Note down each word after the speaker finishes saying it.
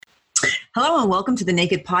Hello and welcome to the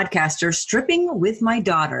Naked Podcaster, Stripping with My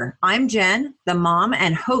Daughter. I'm Jen, the mom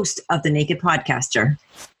and host of the Naked Podcaster.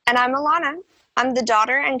 And I'm Alana. I'm the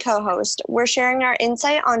daughter and co-host. We're sharing our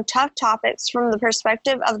insight on tough topics from the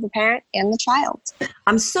perspective of the parent and the child.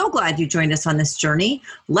 I'm so glad you joined us on this journey.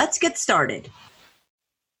 Let's get started.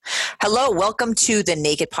 Hello, welcome to the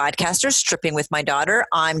Naked Podcaster, Stripping with My Daughter.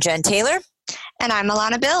 I'm Jen Taylor. And I'm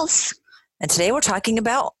Alana Bills. And today we're talking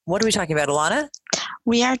about, what are we talking about, Alana?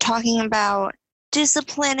 We are talking about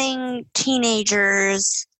disciplining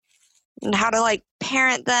teenagers and how to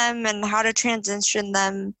parent them and how to transition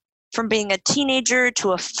them from being a teenager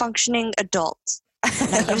to a functioning adult. And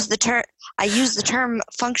I use the term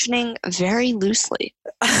functioning very loosely.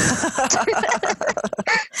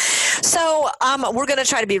 So we're going to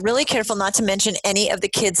try to be really careful not to mention any of the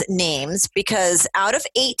kids' names because out of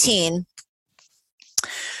 18,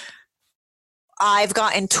 I've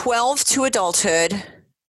gotten 12 to adulthood.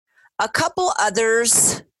 A couple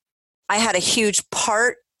others, I had a huge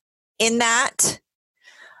part in that.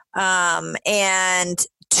 And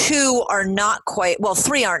two are not quite, well,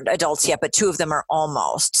 three aren't adults yet, but two of them are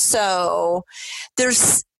almost. So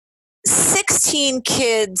there's 16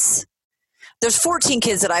 kids. There's 14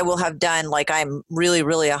 kids that I will have done, I'm really,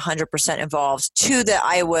 really 100% involved. Two that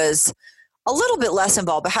I was a little bit less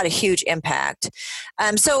involved, but had a huge impact.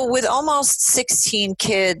 So with almost 16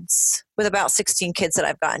 kids, with about 16 kids that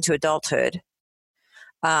I've gotten to adulthood,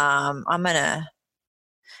 I'm going to,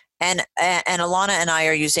 and Alana and I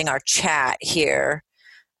are using our chat here.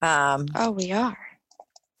 We are.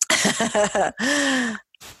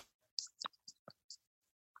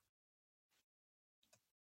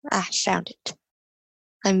 I found it.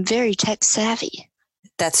 I'm very tech savvy.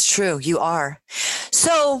 That's true. You are.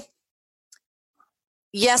 So,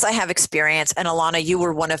 yes, I have experience. And Alana, you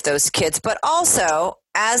were one of those kids. But also,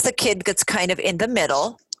 as the kid gets kind of in the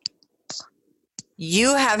middle,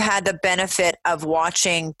 you have had the benefit of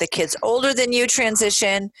watching the kids older than you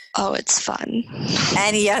transition. Oh, it's fun.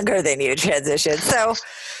 And younger than you transition. So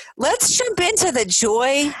let's jump into the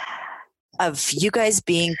joy of you guys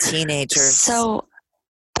being teenagers. So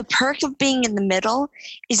the perk of being in the middle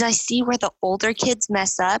is I see where the older kids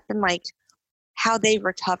mess up and how they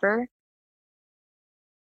recover.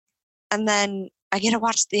 And then I get to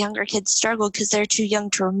watch the younger kids struggle because they're too young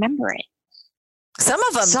to remember it. Some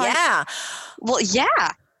of them, yeah.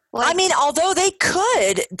 Yeah. Although they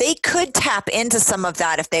could tap into some of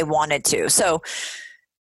that if they wanted to. So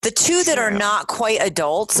the two that are not quite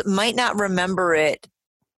adults might not remember it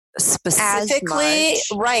specifically,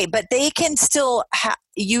 right? But they can still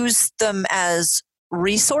use them as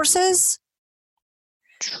resources.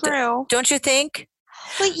 True. Don't you think?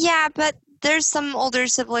 Well, yeah, but there's some older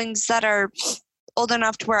siblings that are old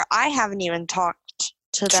enough to where I haven't even talked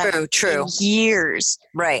to them in years.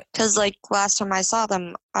 Right. Because last time I saw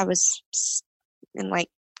them, I was in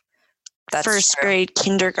That's first true. grade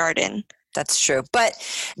kindergarten. That's true. But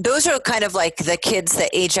those are kind of like the kids that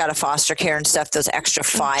age out of foster care and stuff, those extra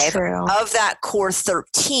 5. True. Of that core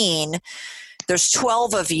 13, there's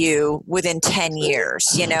 12 of you within 10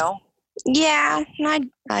 years, you know? Yeah,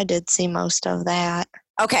 I did see most of that.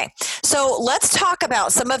 Okay, so let's talk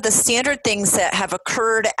about some of the standard things that have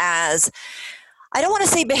occurred as, I don't want to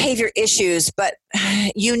say behavior issues, but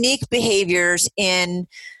unique behaviors in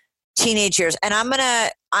teenage years.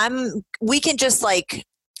 And we can just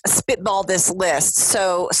spitball this list.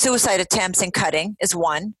 So suicide attempts and cutting is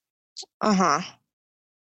one. Uh-huh.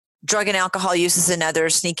 Drug and alcohol use is another.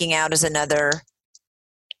 Sneaking out is another.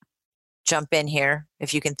 Jump in here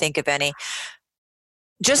if you can think of any.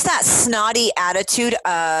 Just that snotty attitude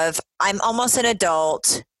of, I'm almost an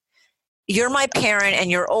adult. You're my parent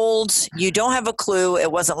and you're old. You don't have a clue.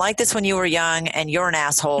 It wasn't like this when you were young and you're an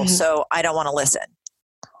asshole. Mm-hmm. So I don't want to listen.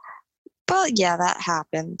 But yeah, that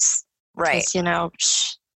happens. Right. You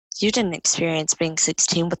didn't experience being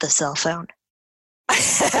 16 with a cell phone.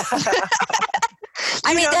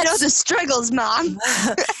 I don't know the struggles, Mom.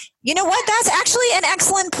 You know what? That's actually an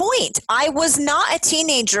excellent point. I was not a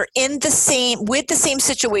teenager with the same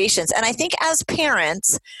situations. And I think as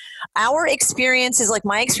parents, our experiences, like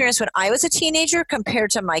my experience when I was a teenager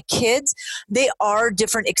compared to my kids, they are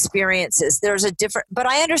different experiences. But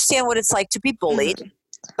I understand what it's like to be bullied,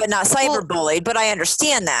 but not cyberbullied, but I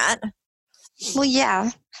understand that. Well,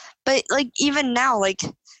 yeah. But even now,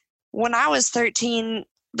 when I was 13,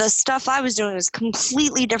 the stuff I was doing was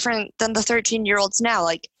completely different than the 13-year-olds now.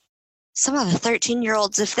 Some of the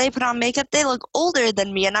 13-year-olds, if they put on makeup, they look older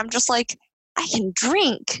than me. And I'm just I can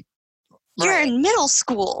drink. You're in middle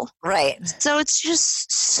school. Right. So it's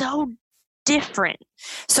just so different.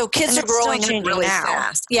 So kids And are it's still growing up changing really now.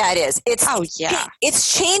 fast. Yeah, it is. Yeah.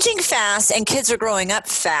 It's changing fast, and kids are growing up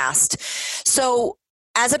fast. So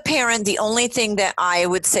as a parent, the only thing that I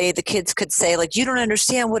would say the kids could say, like, you don't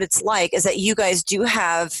understand what it's like, is that you guys do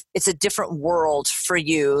have, it's a different world for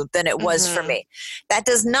you than it was for me. That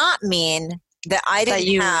does not mean that I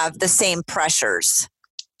didn't have the same pressures.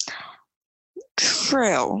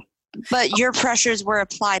 True. But your pressures were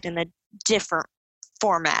applied in a different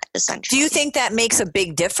format, essentially. Do you think that makes a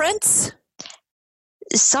big difference?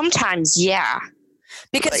 Sometimes, yeah.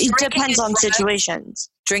 Because it depends on situations.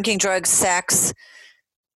 Drinking, drugs, sex,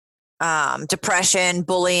 depression,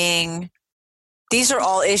 bullying. These are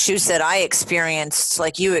all issues that I experienced,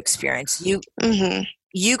 like you experienced. I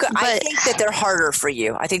think that they're harder for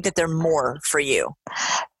you. I think that they're more for you.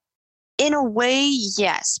 In a way,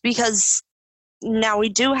 yes, because now we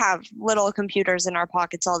do have little computers in our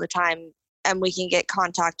pockets all the time, and we can get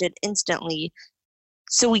contacted instantly.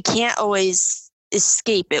 So we can't always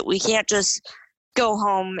escape it. We can't just go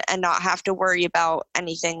home and not have to worry about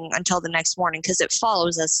anything until the next morning, because it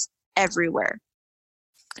follows us everywhere.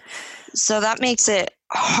 So that makes it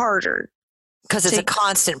harder. Because it's a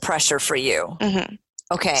constant pressure for you. Mm-hmm.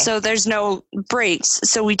 Okay. So there's no breaks.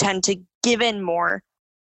 So we tend to give in more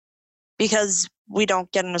because we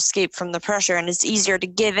don't get an escape from the pressure. And it's easier to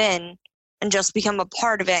give in and just become a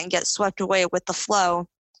part of it and get swept away with the flow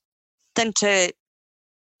than to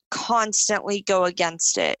constantly go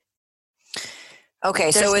against it.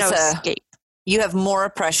 Okay, There's so it's no escape. You have more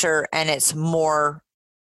pressure, and it's more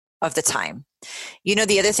of the time. You know,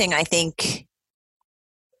 the other thing I think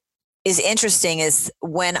is interesting is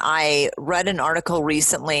when I read an article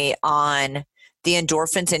recently on the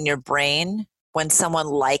endorphins in your brain when someone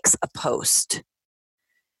likes a post.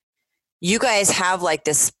 You guys have like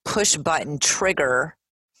this push button trigger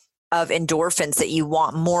of endorphins that you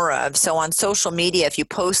want more of. So on social media, if you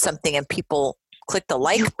post something and people click the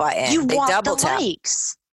like button, they double tap.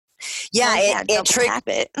 Likes. Yeah, it triggers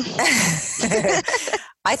it.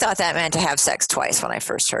 I thought that meant to have sex twice when I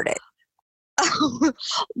first heard it.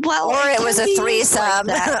 Well, or it was a threesome,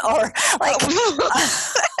 like or like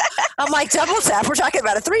I'm like, double tap. We're talking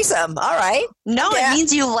about a threesome. All right. No, it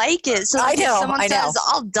means you like it. So I know. If someone says,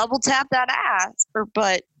 "I'll double tap that ass," or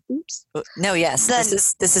butt. Oops. No, yes. Then,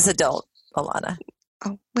 this is adult, Alana.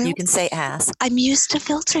 Oh, well, you can say ass. I'm used to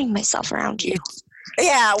filtering myself around you.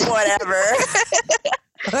 Yeah, whatever.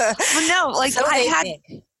 But no, like so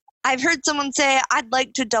I've heard someone say, "I'd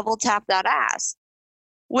like to double tap that ass,"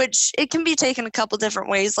 which it can be taken a couple different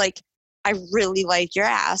ways. Like, I really like your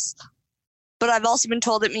ass, but I've also been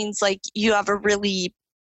told it means like you have a really,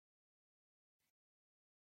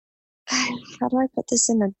 how do I put this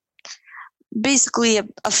in basically a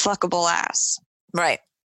fuckable ass. Right.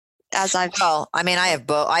 Well, I mean, I have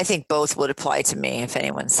both. I think both would apply to me if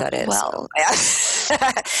anyone said it. Well,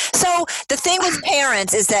 so the thing with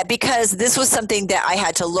parents is that because this was something that I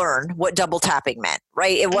had to learn what double tapping meant,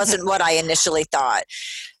 right? It wasn't what I initially thought.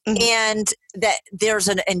 And that there's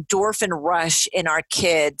an endorphin rush in our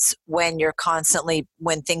kids when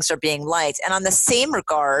things are being liked. And on the same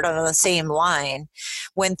regard, on the same line,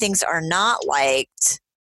 when things are not liked,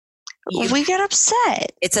 we get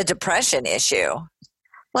upset. It's a depression issue.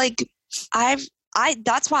 Like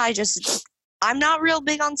that's why I'm not real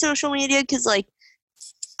big on social media, because like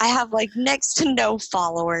I have like next to no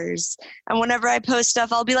followers, and whenever I post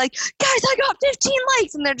stuff, I'll be like, guys, I got 15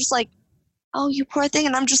 likes, and they're just like, oh, you poor thing,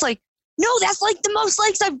 and I'm just like, no, that's like the most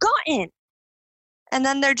likes I've gotten, and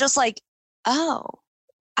then they're just like, oh,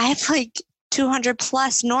 I have like 200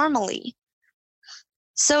 plus normally,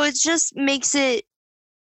 so it just makes it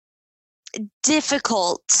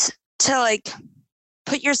difficult to like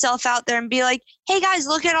put yourself out there and be like, hey guys,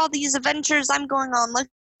 look at all these adventures I'm going on, look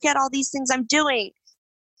at all these things I'm doing.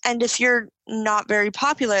 And if you're not very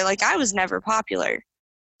popular, like I was never popular,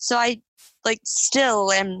 so I like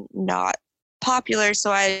still am not popular,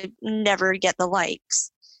 so I never get the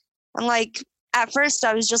likes. And like at first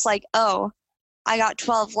I was just like, oh, I got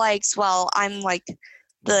 12 likes, well, I'm like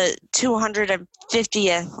the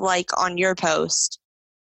 250th like on your post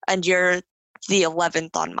and you're the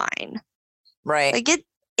 11th on mine. Right. Like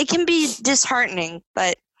it can be disheartening,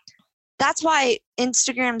 but that's why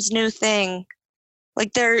Instagram's new thing,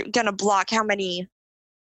 like they're going to block how many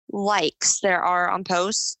likes there are on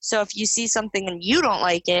posts. So if you see something and you don't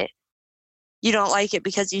like it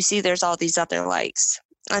because you see there's all these other likes.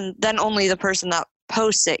 And then only the person that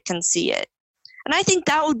posts it can see it. And I think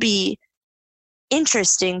that would be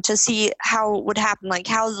interesting to see how it would happen, like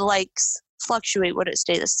how the likes fluctuate. Would it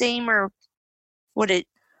stay the same or would it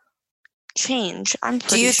change? I'm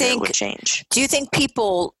pretty sure it would change. Do you think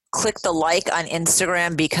people click the like on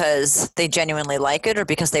Instagram because they genuinely like it, or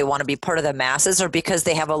because they want to be part of the masses, or because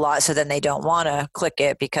they have a lot so then they don't want to click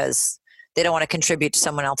it because they don't want to contribute to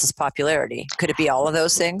someone else's popularity? Could it be all of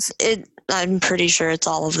those things? I'm pretty sure it's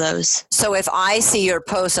all of those. So if I see your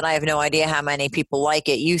post and I have no idea how many people like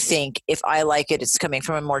it, you think if I like it, it's coming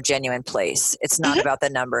from a more genuine place. It's not about the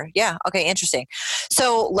number. Yeah. Okay. Interesting.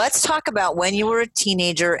 So let's talk about when you were a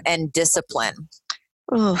teenager and discipline.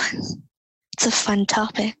 Ooh, it's a fun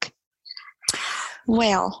topic.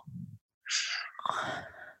 Well,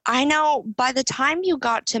 I know by the time you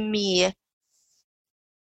got to me,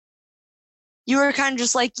 you were kind of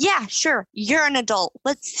just like, yeah, sure, you're an adult.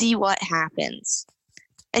 Let's see what happens.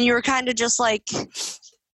 And you were kind of just like,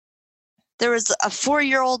 there was a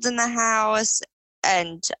 4-year-old in the house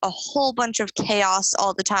and a whole bunch of chaos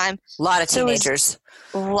all the time. A lot of teenagers.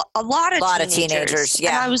 A lot of teenagers.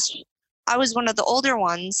 Yeah. And I was one of the older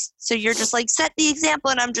ones. So you're just like, set the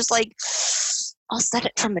example. And I'm just like, I'll set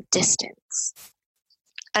it from a distance.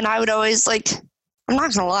 And I would always like, I'm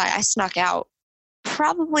not going to lie, I snuck out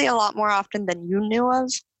probably a lot more often than you knew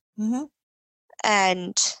of. Mm-hmm.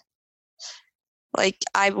 And like,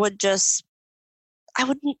 I wouldn't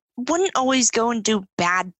always go and do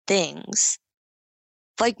bad things.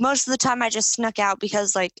 Like, most of the time I just snuck out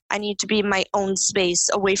because like I need to be in my own space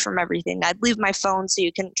away from everything. I'd leave my phone so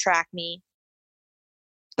you couldn't track me.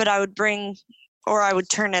 But I would turn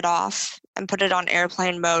it off and put it on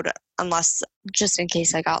airplane mode, unless just in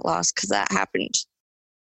case I got lost, because that happened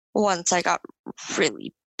once. I got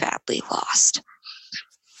really badly lost.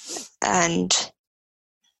 And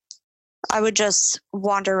I would just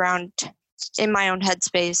wander around in my own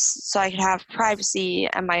headspace so I could have privacy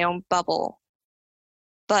and my own bubble.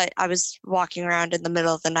 But I was walking around in the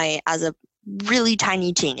middle of the night as a really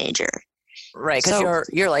tiny teenager. Right, because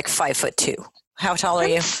you're like 5'2". How tall are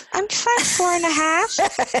you? I'm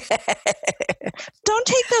 5'4.5". Don't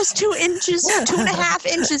take those 2.5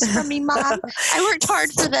 inches from me, Mom. I worked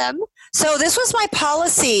hard for them. So this was my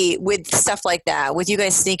policy with stuff like that, with you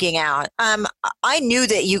guys sneaking out. I knew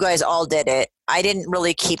that you guys all did it. I didn't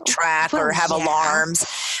really keep track or have alarms,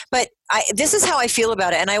 but this is how I feel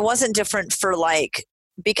about it. And I wasn't different for like,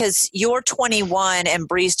 because you're 21 and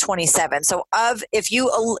Bree's 27. So if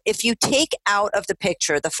you take out of the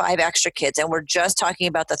picture the 5 extra kids, and we're just talking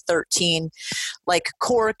about the 13 like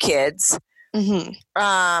core kids, then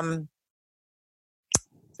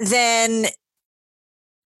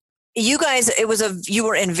you guys, you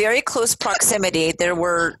were in very close proximity. There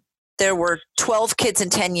were 12 kids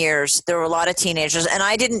in 10 years. There were a lot of teenagers, and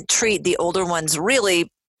I didn't treat the older ones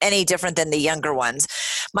really any different than the younger ones.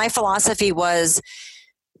 My philosophy was,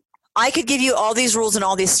 I could give you all these rules and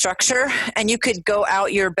all this structure, and you could go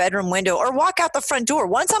out your bedroom window or walk out the front door.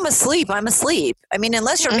 Once I'm asleep, I'm asleep. I mean,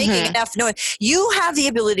 unless you're making enough noise, you have the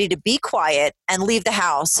ability to be quiet and leave the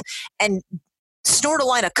house and snort a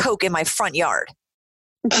line of coke in my front yard.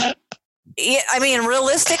 Yeah, I mean,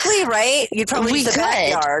 realistically, right? You'd probably use the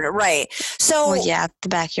backyard, right? So, well, yeah, the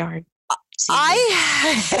backyard.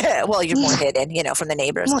 Well, you're more hidden, from the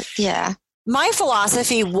neighbors. Well, yeah. My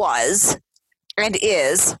philosophy was and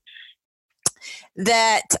is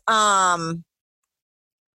that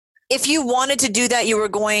if you wanted to do that, you were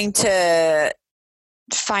going to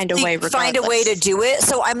find a way to do it.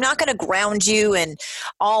 So I'm not going to ground you and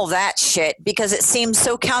all that shit, because it seems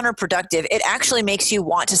so counterproductive. It actually makes you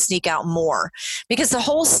want to sneak out more, because the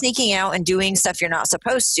whole sneaking out and doing stuff you're not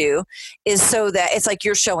supposed to is so that it's like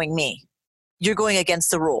you're showing me. You're going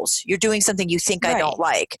against the rules. You're doing something you think I don't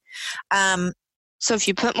like. So if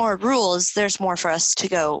you put more rules, there's more for us to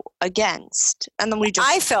go against. And then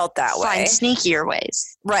I felt that way. Find sneakier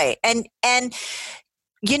ways. Right. And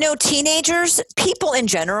teenagers, people in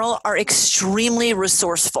general, are extremely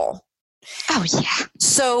resourceful. Oh, yeah.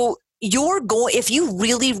 So if you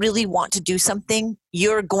really, really want to do something,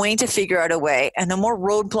 you're going to figure out a way. And the more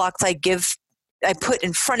roadblocks I put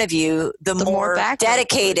in front of you, the more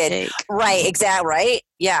dedicated. Right. Exactly. Right.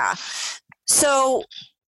 Yeah. So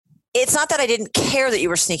it's not that I didn't care that you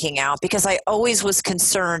were sneaking out, because I always was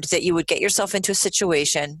concerned that you would get yourself into a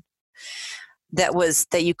situation that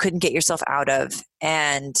you couldn't get yourself out of.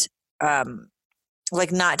 And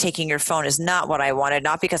like not taking your phone is not what I wanted,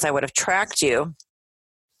 not because I would have tracked you.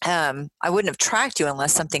 I wouldn't have tracked you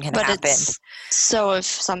unless something had happened. So if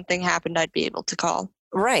something happened, I'd be able to call.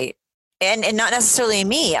 Right. And not necessarily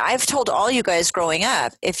me. I've told all you guys growing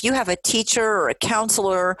up, if you have a teacher or a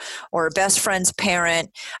counselor or a best friend's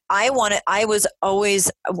parent, I wanted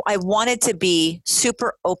to be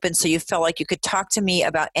super open so you felt like you could talk to me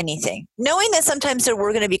about anything, knowing that sometimes there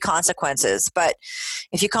were going to be consequences. But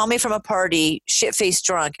if you call me from a party, shit-faced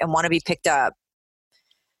drunk, and want to be picked up,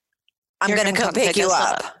 I'm going to come pick you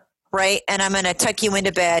up. Right? And I'm going to tuck you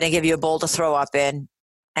into bed and give you a bowl to throw up in,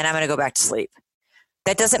 and I'm going to go back to sleep.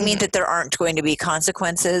 That doesn't mean that there aren't going to be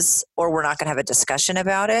consequences or we're not going to have a discussion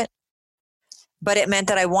about it. But it meant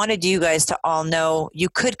that I wanted you guys to all know you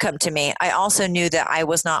could come to me. I also knew that I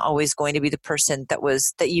was not always going to be the person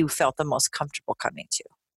that you felt the most comfortable coming to.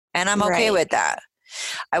 And I'm okay with that.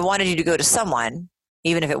 I wanted you to go to someone,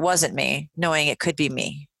 even if it wasn't me, knowing it could be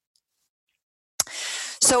me.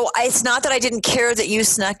 So it's not that I didn't care that you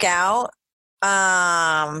snuck out.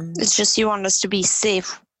 It's just you want us to be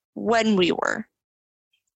safe when we were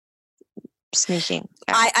sneaking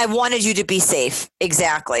out. I wanted you to be safe.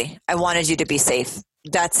 Exactly. I wanted you to be safe.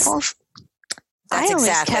 That's I always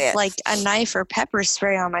exactly kept it. like a knife or pepper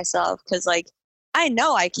spray on myself because like I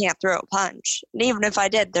know I can't throw a punch. And even if I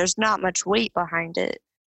did, there's not much weight behind it.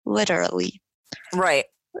 Literally. Right.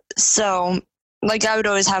 So like I would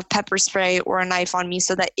always have pepper spray or a knife on me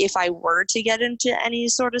so that if I were to get into any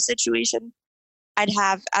sort of situation, I'd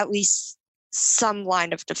have at least some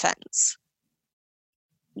line of defense.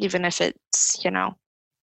 Even if it's,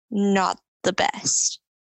 not the best.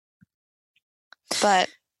 But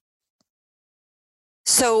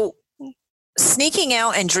so sneaking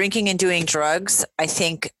out and drinking and doing drugs, I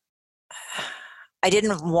think I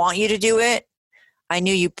didn't want you to do it. I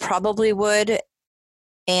knew you probably would.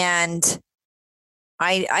 And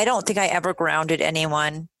I don't think I ever grounded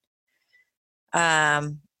anyone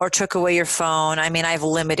or took away your phone. I mean, I've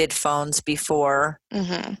limited phones before,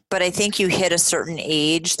 but I think you hit a certain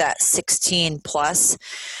age, that 16 plus,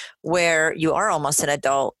 where you are almost an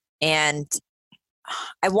adult. And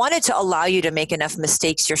I wanted to allow you to make enough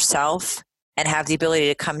mistakes yourself and have the ability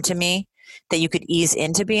to come to me that you could ease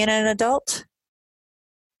into being an adult.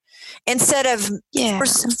 Instead of,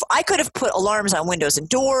 I could have put alarms on windows and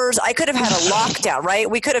doors. I could have had a lockdown, right?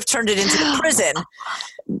 We could have turned it into the prison.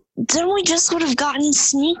 Then we just would have gotten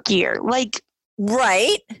sneakier. Like,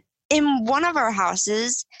 right? In one of our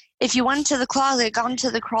houses, if you went to the closet, got into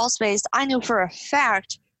the crawl space, I knew for a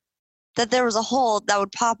fact that there was a hole that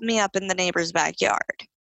would pop me up in the neighbor's backyard.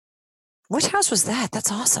 Which house was that?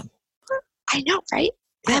 That's awesome. I know, right?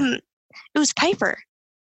 Yeah. It was Piper.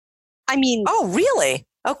 I mean... Oh, really?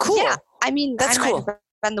 Oh, cool. Yeah. I mean, that's cool. Might have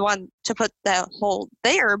been the one to put the hole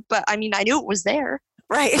there, but I mean, I knew it was there.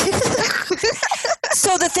 Right.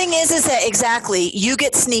 So the thing is that exactly, you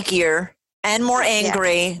get sneakier and more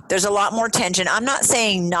angry. Yeah. There's a lot more tension. I'm not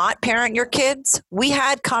saying not parent your kids. We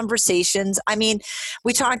had conversations. I mean,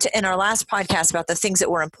 we talked in our last podcast about the things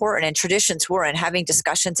that were important and traditions were, and having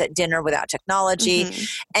discussions at dinner without technology.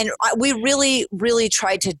 And we really, really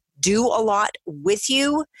tried to do a lot with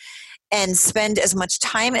you and spend as much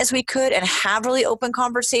time as we could and have really open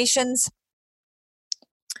conversations.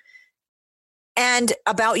 And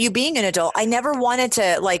about you being an adult, I never wanted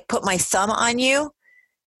to like put my thumb on you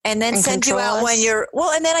and then send you out when you're,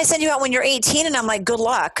 and then I send you out when you're 18 and I'm like, good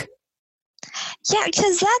luck. Yeah,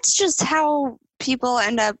 because that's just how people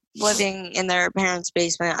end up living in their parents'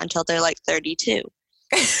 basement until they're like 32.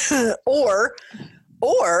 or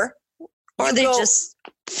they just...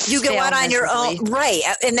 You go out on your own, right?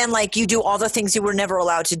 And then, like, you do all the things you were never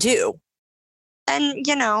allowed to do. And,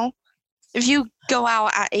 if you go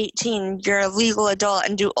out at 18, you're a legal adult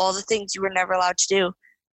and do all the things you were never allowed to do,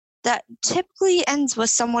 that typically ends with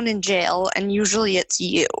someone in jail, and usually it's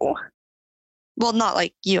you. Well, not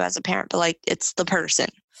like you as a parent, but like it's the person.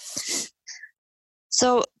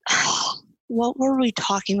 So, what were we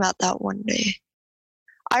talking about that one day?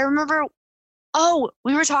 I remember,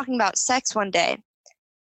 we were talking about sex one day.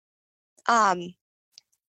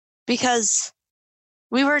 Because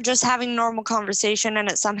we were just having normal conversation and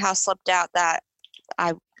it somehow slipped out that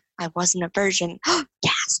I wasn't a virgin.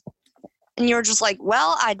 Yes. And you were just like,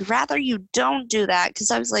 well, I'd rather you don't do that, because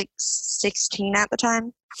I was like 16 at the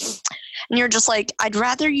time. And you're just like, I'd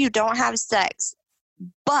rather you don't have sex,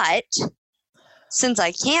 but since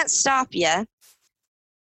I can't stop you,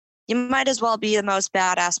 you might as well be the most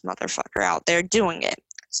badass motherfucker out there doing it.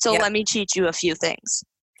 So let me teach you a few things.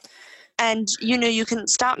 And you couldn't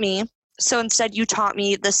stop me. So instead you taught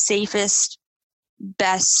me the safest,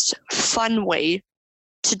 best, fun way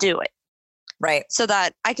to do it. Right. So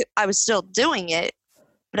that I was still doing it,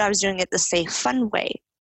 but I was doing it the safe, fun way.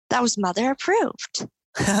 That was mother approved.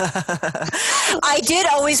 I did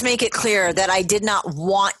always make it clear that I did not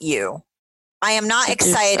want you. I am not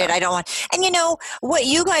excited. So. I don't want, and what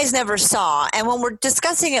you guys never saw. And when we're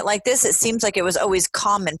discussing it like this, it seems like it was always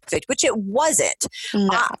common, which it wasn't.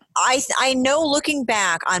 No. I know, looking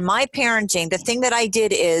back on my parenting, the thing that I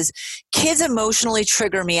did is kids emotionally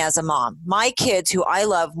trigger me as a mom. My kids, who I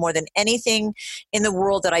love more than anything in the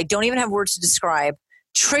world that I don't even have words to describe,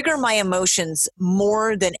 trigger my emotions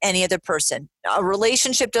more than any other person. A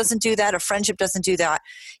relationship doesn't do that. A friendship doesn't do that.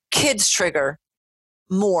 Kids trigger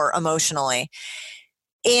more emotionally.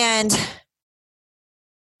 And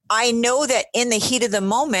I know that in the heat of the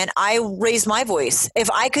moment, I raised my voice.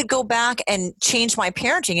 If I could go back and change my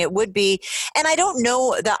parenting, it would be, and I don't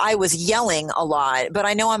know that I was yelling a lot, but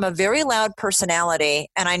I know I'm a very loud personality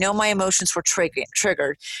and I know my emotions were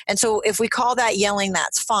triggered. And so if we call that yelling,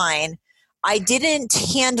 that's fine. I didn't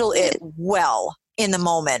handle it well in the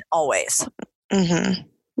moment always. Mm-hmm.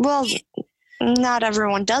 Well, not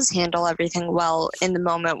everyone does handle everything well in the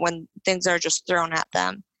moment when things are just thrown at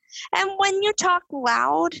them. And when you talk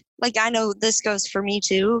loud, like I know this goes for me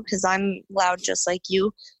too, because I'm loud just like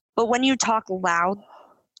you, but when you talk loud,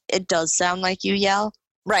 it does sound like you yell.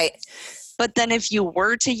 Right. But then if you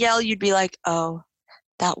were to yell, you'd be like, oh,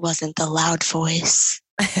 that wasn't the loud voice.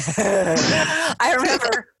 I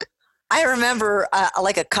remember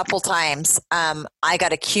like a couple times I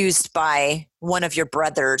got accused by one of your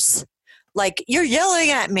brothers, like, you're yelling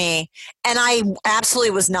at me. And I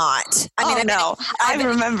absolutely was not. I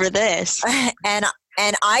remember this. And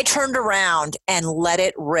I turned around and let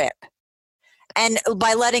it rip. And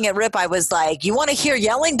by letting it rip, I was like, you want to hear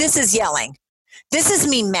yelling? This is yelling. This is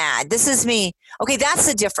me mad. This is me. Okay, that's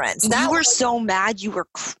the difference. You were so mad, you were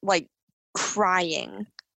like crying.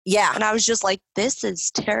 Yeah. And I was just like, this is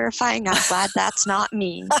terrifying. I'm glad that's not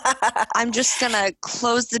me. I'm just going to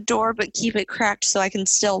close the door but keep it cracked so I can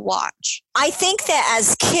still watch. I think that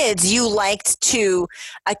as kids, you liked to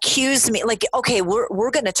accuse me. Like, okay, we're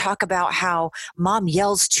going to talk about how mom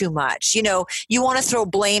yells too much. You know, you want to throw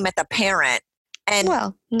blame at the parent. And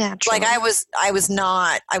well, naturally. Like I was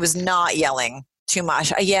not yelling too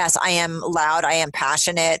much. Yes, I am loud. I am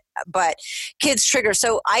passionate, but kids trigger.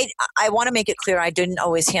 So I want to make it clear I didn't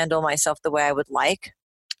always handle myself the way I would like.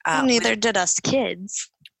 Neither did us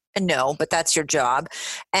kids. No, but that's your job.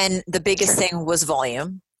 And the biggest thing was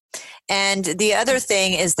volume. And the other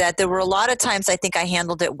thing is that there were a lot of times I think I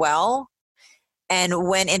handled it well and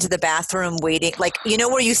went into the bathroom waiting. Like, you know,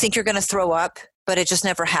 where you think you're going to throw up, but it just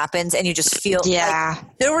never happens. And you just feel like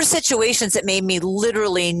there were situations that made me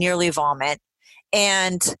literally nearly vomit.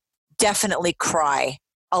 And definitely cry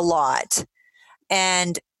a lot.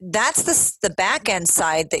 And that's the back end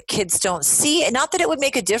side that kids don't see. And not that it would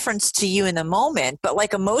make a difference to you in the moment, but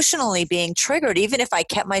like emotionally being triggered, even if I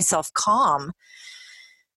kept myself calm.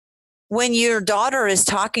 When your daughter is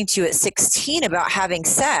talking to you at 16 about having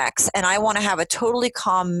sex, and I want to have a totally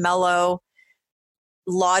calm, mellow,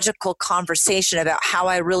 logical conversation about how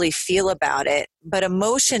I really feel about it, but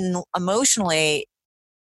emotionally,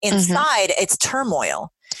 inside, it's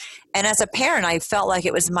turmoil. And as a parent, I felt like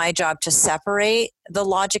it was my job to separate the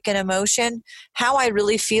logic and emotion. How I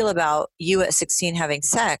really feel about you at 16 having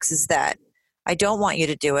sex is that I don't want you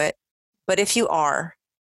to do it. But if you are,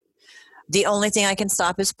 the only thing I can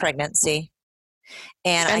stop is pregnancy.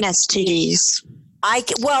 And STDs. I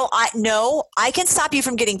can stop you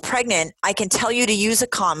from getting pregnant. I can tell you to use a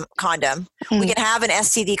condom. We can have an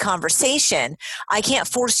STD conversation. I can't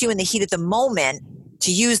force you in the heat of the moment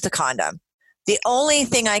to use the condom. The only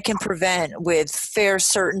thing I can prevent with fair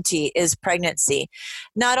certainty is pregnancy.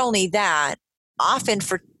 Not only that, often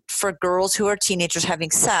for girls who are teenagers having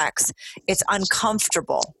sex, it's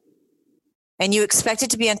uncomfortable. And you expect it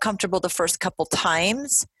to be uncomfortable the first couple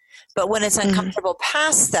times, but when it's uncomfortable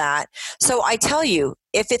past that, so I tell you,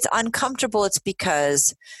 if it's uncomfortable, it's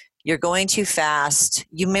because you're going too fast.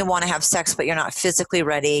 You may want to have sex, but you're not physically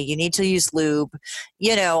ready. You need to use lube.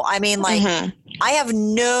 You know, I mean, like, I have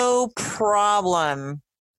no problem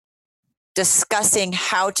discussing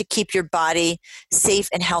how to keep your body safe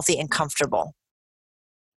and healthy and comfortable.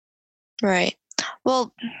 Right.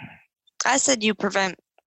 Well, I said you prevent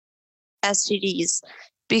STDs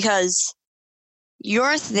because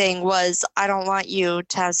your thing was, I don't want you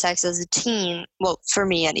to have sex as a teen. Well, for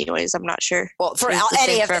me anyways, I'm not sure. Well, for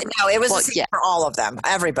any of it. No, it was the same for all of them,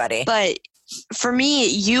 everybody. But for me,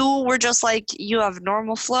 you were just like, you have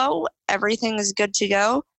normal flow. Everything is good to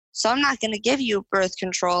go. So I'm not going to give you birth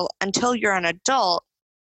control until you're an adult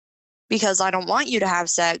because I don't want you to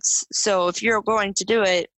have sex. So if you're going to do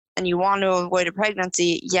it and you want to avoid a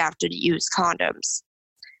pregnancy, you have to use condoms.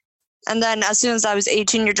 And then as soon as I was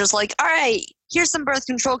 18, you're just like, all right, here's some birth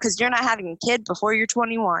control because you're not having a kid before you're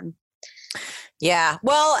 21. Yeah.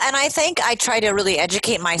 Well, and I think I try to really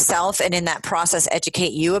educate myself and in that process,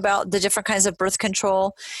 educate you about the different kinds of birth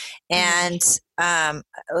control. And,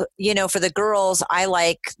 for the girls, I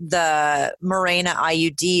like the Mirena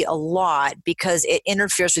IUD a lot because it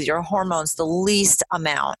interferes with your hormones the least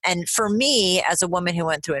amount. And for me, as a woman who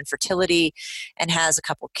went through infertility and has a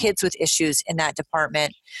couple kids with issues in that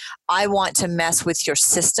department, I want to mess with your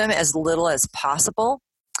system as little as possible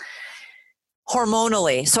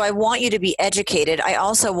hormonally. So I want you to be educated. I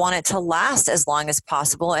also want it to last as long as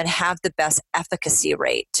possible and have the best efficacy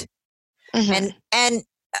rate. And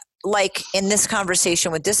like in this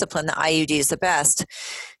conversation with discipline, the IUD is the best,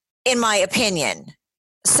 in my opinion.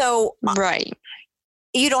 So right.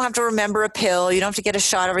 You don't have to remember a pill. You don't have to get a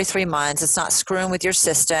shot every 3 months. It's not screwing with your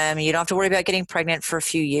system. You don't have to worry about getting pregnant for a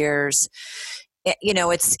few years.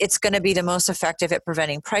 It's going to be the most effective at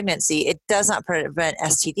preventing pregnancy. It does not prevent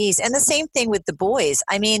STDs. And the same thing with the boys.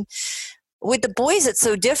 I mean, with the boys, it's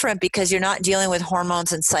so different because you're not dealing with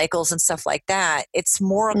hormones and cycles and stuff like that. It's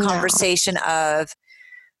more a conversation of,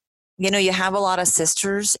 you have a lot of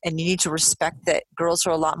sisters and you need to respect that girls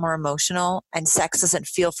are a lot more emotional and sex doesn't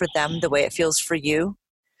feel for them the way it feels for you.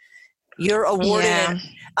 You're awarded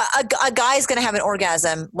a guy's going to have an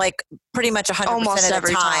orgasm like pretty much 100% almost of the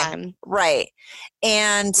every time. Right.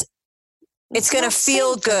 And it's going to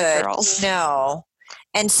feel good. No.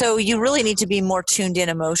 And so you really need to be more tuned in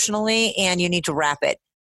emotionally and you need to wrap it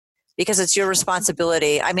because it's your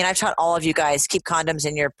responsibility. I mean, I've taught all of you guys, keep condoms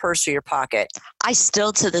in your purse or your pocket. I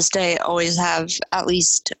still to this day always have at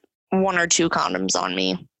least 1 or 2 condoms on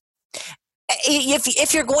me.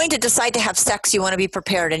 If you're going to decide to have sex, you want to be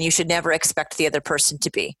prepared and you should never expect the other person to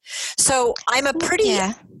be. So I'm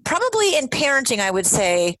probably in parenting, I would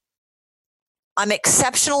say I'm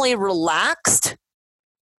exceptionally relaxed,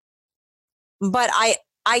 but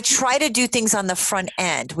I try to do things on the front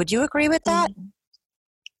end. Would you agree with that?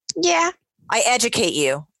 Yeah. I educate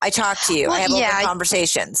you. I talk to you. I have open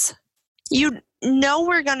conversations. You know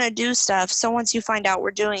we're going to do stuff. So once you find out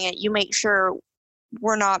we're doing it, you make sure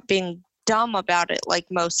we're not being dumb about it like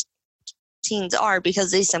most teens are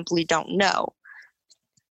because they simply don't know.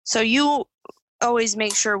 So you always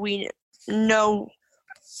make sure we know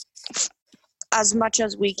as much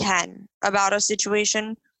as we can about a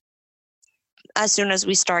situation as soon as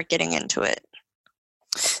we start getting into it.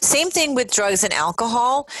 Same thing with drugs and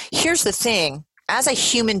alcohol. Here's the thing. As a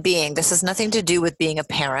human being, this has nothing to do with being a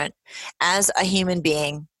parent. As a human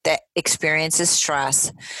being that experiences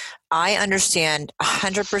stress, I understand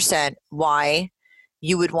 100% why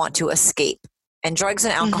you would want to escape. And drugs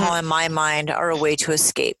and alcohol, in my mind, are a way to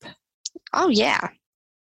escape. Oh, yeah.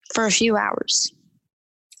 For a few hours.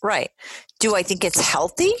 Right. Do I think it's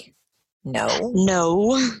healthy? No.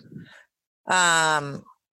 No.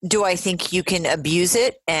 Do I think you can abuse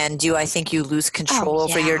it? And do I think you lose control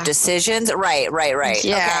over your decisions? Right.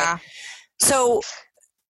 Yeah. Okay. So,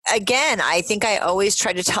 again, I think I always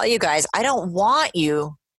try to tell you guys, I don't want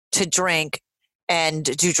you to drink and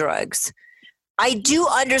do drugs. I do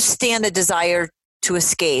understand the desire to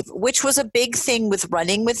escape, which was a big thing with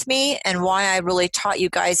running with me and why I really taught you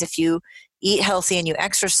guys if you eat healthy and you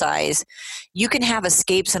exercise, you can have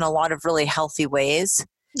escapes in a lot of really healthy ways.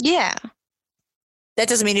 Yeah. That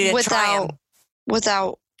doesn't mean you didn't try them.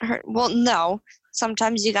 Without hurt. Well, no.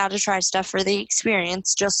 Sometimes you got to try stuff for the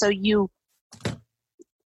experience just so you...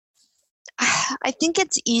 I think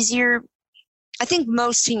it's easier. I think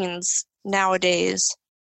most teens nowadays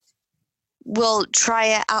will try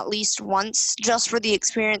it at least once just for the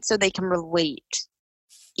experience so they can relate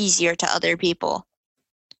easier to other people.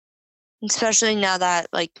 Especially now that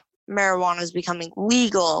like marijuana is becoming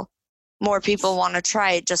legal, more people want to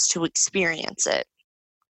try it just to experience it.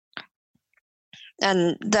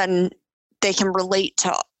 And then they can relate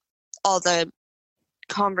to all the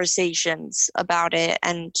conversations about it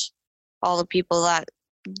and all the people that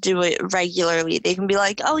do it regularly. They can be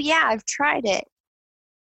like, oh yeah, I've tried it.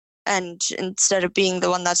 And instead of being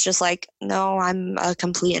the one that's just like, no, I'm a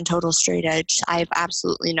complete and total straight edge. I have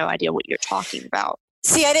absolutely no idea what you're talking about.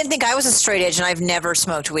 See, I didn't think I was a straight edge and I've never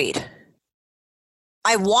smoked weed.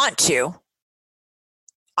 I want to.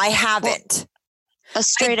 I haven't. A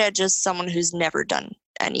straight edge is someone who's never done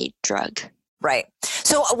any drug. Right.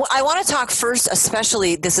 So I want to talk first,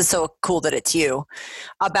 especially, this is so cool that it's you,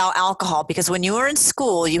 about alcohol, because when you were in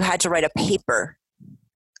school, you had to write a paper.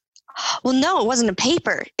 Well, no, it wasn't a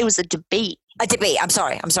paper. It was a debate. A debate. I'm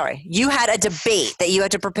sorry. You had a debate that you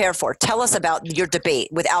had to prepare for. Tell us about your debate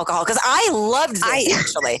with alcohol, because I loved this,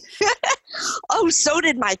 actually. Oh, so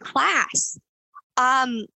did my class.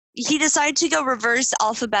 He decided to go reverse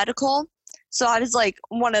alphabetical. So I was like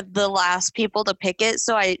one of the last people to pick it.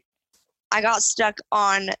 So I I got stuck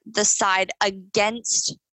on the side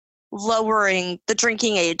against lowering the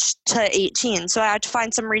drinking age to 18. So I had to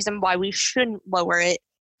find some reason why we shouldn't lower it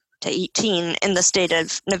to 18 in the state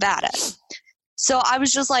of Nevada. So I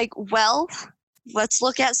was just like, well, let's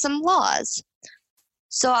look at some laws.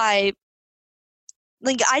 So I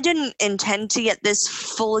didn't intend to get this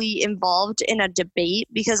fully involved in a debate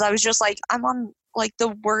because I was just like, I'm on like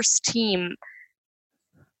the worst team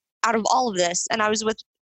out of all of this. And I was with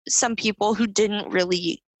some people who didn't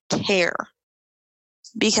really care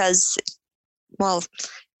because, well,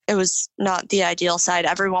 it was not the ideal side.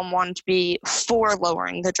 Everyone wanted to be for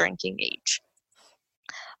lowering the drinking age.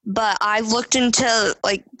 But I looked into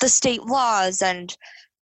like the state laws and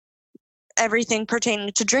everything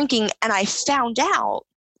pertaining to drinking, and I found out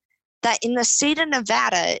that in the state of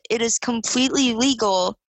Nevada, it is completely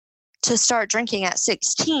legal to start drinking at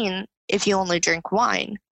 16 if you only drink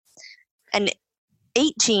wine, and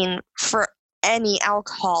 18 for any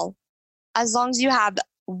alcohol, as long as you have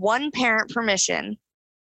one parent permission,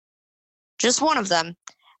 just one of them,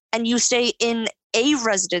 and you stay in a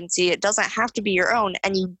residency. It doesn't have to be your own,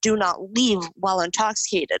 and you do not leave while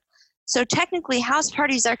intoxicated. So technically, house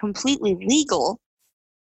parties are completely legal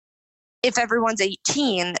if everyone's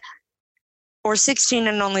 18 or 16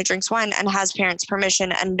 and only drinks wine and has parents'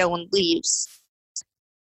 permission and no one leaves.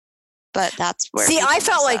 But that's where. See, I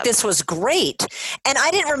felt like this was great, and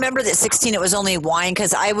I didn't remember that 16 it was only wine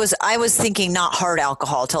because I was thinking not hard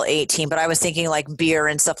alcohol till 18, but I was thinking like beer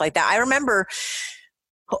and stuff like that. I remember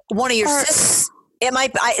one of your sisters. It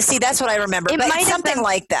might. See, that's what I remember. But it's something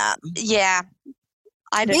like that. Yeah.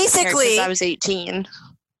 I didn't basically, care 'cause I was 18.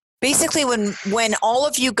 Basically, when all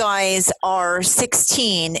of you guys are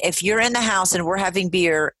 16, if you're in the house and we're having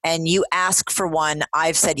beer and you ask for one,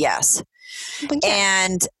 I've said yes.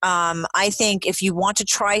 And I think if you want to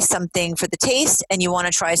try something for the taste and you want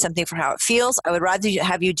to try something for how it feels, I would rather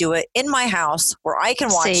have you do it in my house where I can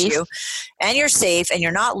watch you and you're safe and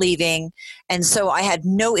you're not leaving. And so I had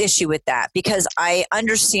no issue with that because I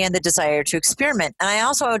understand the desire to experiment. And I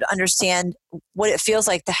also would understand what it feels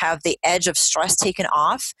like to have the edge of stress taken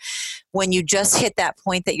off when you just hit that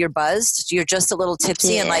point that you're buzzed, you're just a little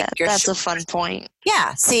tipsy and like you're that's a fun point.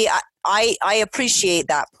 Yeah. See, I appreciate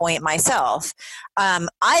that point myself.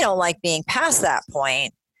 I don't like being past that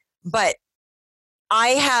point, but I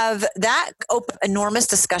have that enormous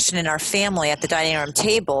discussion in our family at the dining room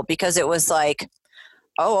table because it was like,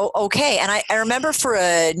 oh, okay. And I remember for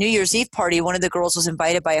a New Year's Eve party, one of the girls was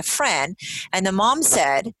invited by a friend and the mom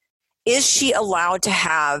said, is she allowed to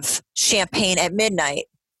have champagne at midnight?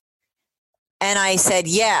 And I said,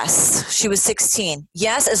 yes. She was 16.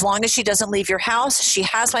 Yes, as long as she doesn't leave your house, she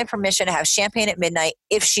has my permission to have champagne at midnight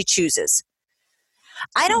if she chooses.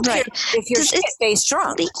 I don't care if you're shit-faced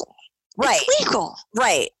drunk. Legal. Right. It's legal.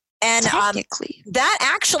 Right. And that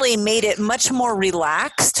actually made it much more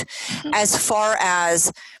relaxed as far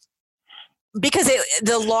as, because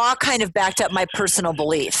the law kind of backed up my personal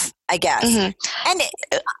belief, I guess. And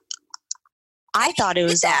I thought it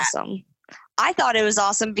was awesome. I thought it was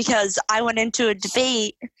awesome because I went into a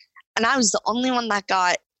debate and I was the only one that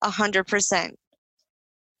got 100%.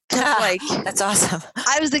 Like, that's awesome.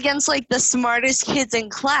 I was against like the smartest kids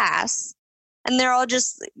in class and they're all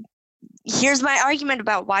just, here's my argument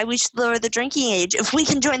about why we should lower the drinking age. If we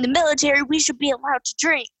can join the military, we should be allowed to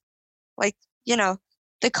drink. Like, you know,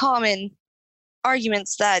 the common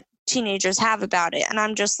arguments that teenagers have about it. And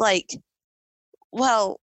I'm just like,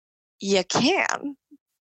 well, you can.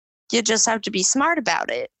 You just have to be smart about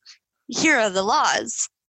it. Here are the laws.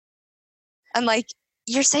 I'm like,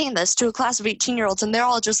 you're saying this to a class of 18-year-olds, and they're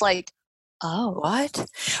all just like, oh. What?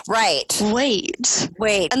 Right.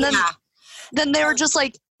 Wait. And then they were just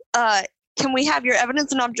like, can we have your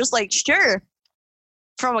evidence? And I'm just like, sure.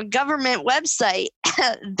 From a government website,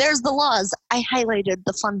 there's the laws. I highlighted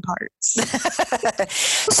the fun parts.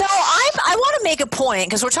 So I want to make a point,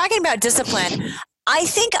 because we're talking about discipline. I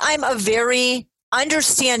think I'm a very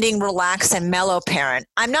understanding, relaxed, and mellow parent.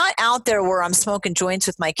 I'm not out there where I'm smoking joints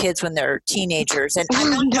with my kids when they're teenagers. And I'm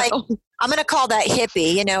not like, I'm going to call that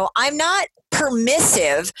hippie. You know, I'm not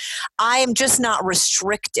permissive. I'm just not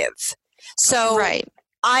restrictive. So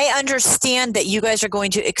I understand that you guys are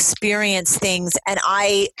going to experience things, and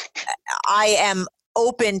I am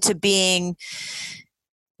open to being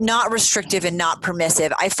not restrictive and not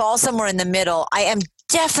permissive. I fall somewhere in the middle. I am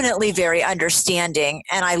definitely very understanding,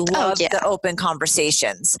 and I love the open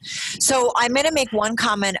conversations. So I'm going to make one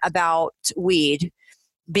comment about weed,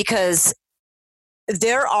 because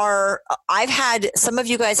I've had, some of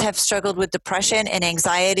you guys have struggled with depression and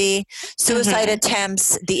anxiety, suicide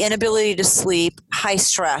attempts, the inability to sleep, high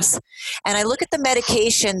stress. And I look at the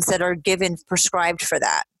medications that are prescribed for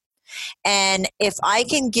that. And if I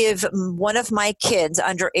can give one of my kids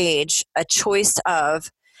underage a choice of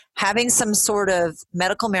having some sort of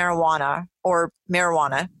medical marijuana or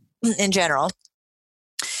marijuana in general,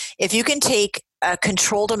 if you can take a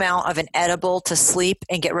controlled amount of an edible to sleep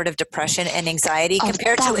and get rid of depression and anxiety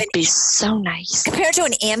that would be so nice. Compared to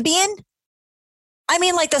an Ambien, I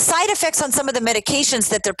mean, like the side effects on some of the medications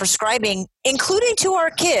that they're prescribing, including to our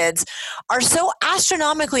kids, are so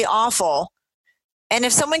astronomically awful. And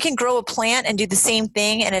if someone can grow a plant and do the same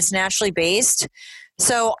thing and it's naturally based.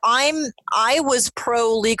 So I was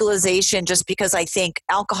pro legalization just because I think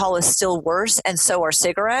alcohol is still worse, and so are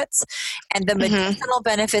cigarettes. And the medicinal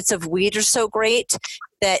benefits of weed are so great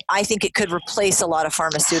that I think it could replace a lot of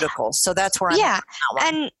pharmaceuticals. So that's where I'm at.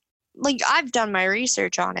 And like I've done my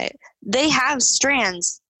research on it. They have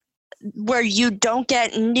strands where you don't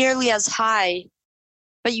get nearly as high,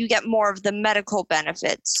 but you get more of the medical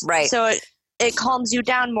benefits. Right. So it calms you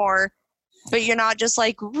down more, but you're not just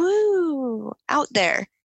like, woo, out there.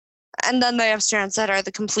 And then they have strands that are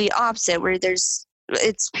the complete opposite, where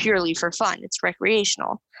it's purely for fun. It's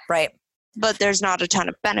recreational. Right. But there's not a ton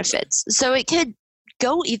of benefits. So it could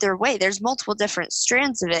go either way. There's multiple different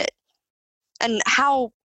strands of it. And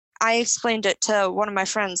how I explained it to one of my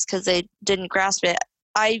friends because they didn't grasp it,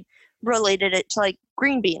 I related it to like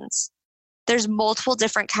green beans. There's multiple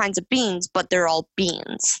different kinds of beans, but they're all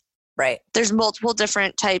beans. Right. There's multiple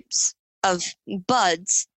different types of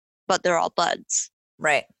buds, but they're all buds.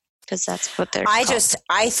 Right. Because that's what they're called.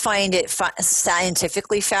 I find it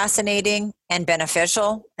scientifically fascinating and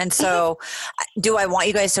beneficial. And so do I want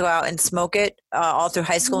you guys to go out and smoke it all through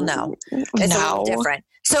high school? No. It's a little different.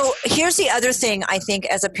 So here's the other thing I think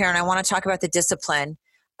as a parent, I want to talk about the discipline.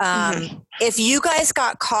 If you guys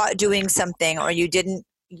got caught doing something or you didn't,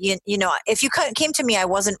 you know, if you came to me, I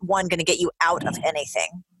wasn't going to get you out of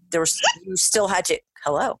anything. You still had to,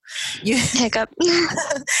 hiccup.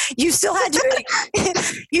 you still had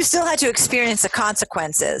to experience the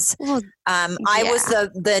consequences. I was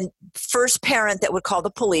the first parent that would call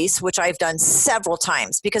the police, which I've done several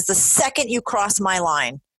times, because the second you cross my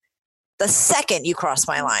line,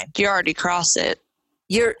 you already crossed it.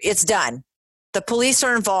 It's done. The police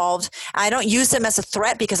are involved. I don't use them as a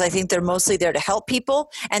threat because I think they're mostly there to help people,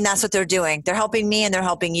 and that's what they're doing. They're helping me and they're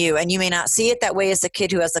helping you. And you may not see it that way as the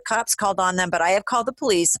kid who has the cops called on them, but I have called the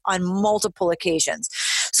police on multiple occasions.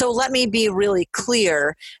 So let me be really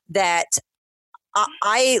clear that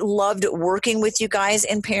I loved working with you guys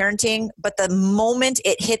in parenting, but the moment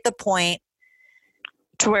it hit the point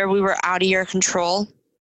to where we were out of your control,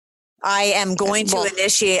 I am going to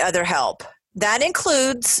initiate other help. That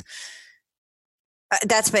includes...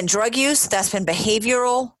 that's been drug use. That's been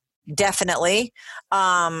behavioral, definitely. There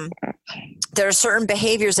are certain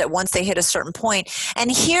behaviors that once they hit a certain point. And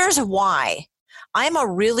here's why. I'm a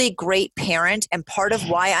really great parent, and part of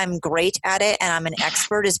why I'm great at it and I'm an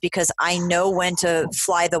expert is because I know when to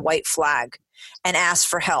fly the white flag and ask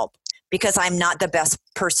for help, because I'm not the best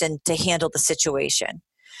person to handle the situation.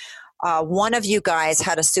 One of you guys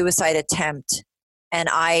had a suicide attempt, and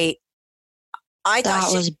I thought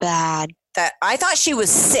that was bad. That I thought she was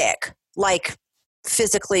sick, like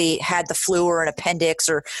physically had the flu or an appendix,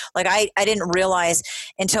 or like I didn't realize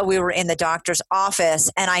until we were in the doctor's office,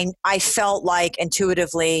 and I felt like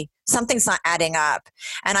intuitively something's not adding up.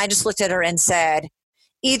 And I just looked at her and said,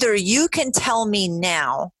 either you can tell me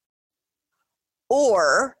now,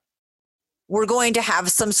 or we're going to have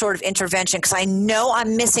some sort of intervention, because I know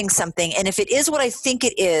I'm missing something. And if it is what I think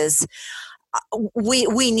it is,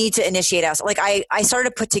 we need to initiate us. Like I started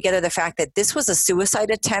to put together the fact that this was a suicide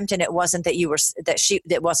attempt, and it wasn't that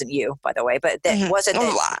it wasn't you, by the way, but that wasn't,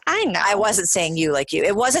 I know. I wasn't saying you like you.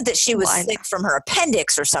 It wasn't that she was sick from her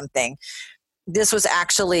appendix or something. This was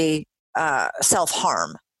actually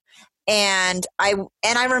self-harm. And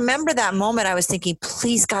I remember that moment I was thinking,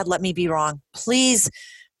 please God, let me be wrong. Please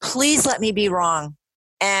let me be wrong.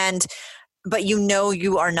 But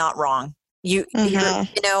you are not wrong.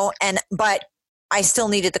 But I still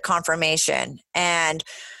needed the confirmation, and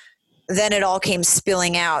then it all came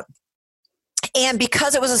spilling out. And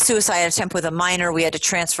because it was a suicide attempt with a minor, we had to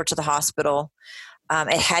transfer to the hospital.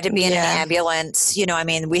 It had to be in an ambulance.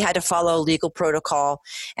 We had to follow legal protocol,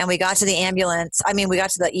 and we got to the ambulance. We got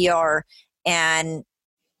to the ER, and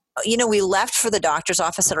we left for the doctor's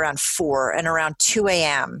office at around 4, and around 2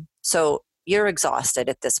 a.m. So you're exhausted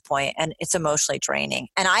at this point, and it's emotionally draining.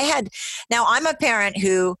 And I'm a parent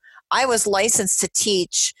who I was licensed to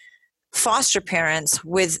teach foster parents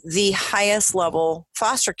with the highest level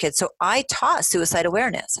foster kids. So I taught suicide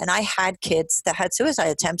awareness, and I had kids that had suicide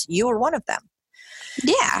attempts. You were one of them.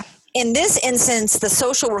 Yeah. In this instance, the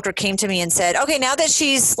social worker came to me and said, okay, now that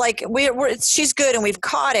she's like, she's good and we've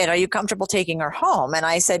caught it, are you comfortable taking her home? And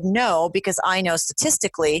I said, no, because I know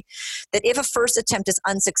statistically that if a first attempt is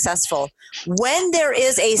unsuccessful, when there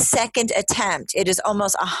is a second attempt, it is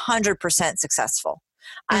almost 100% successful.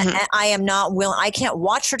 And I am not willing, I can't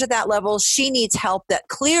watch her to that level. She needs help that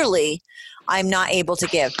clearly I'm not able to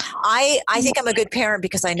give. I think I'm a good parent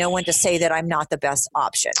because I know when to say that I'm not the best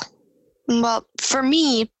option. Well, for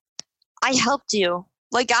me, I helped you.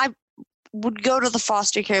 Like, I would go to the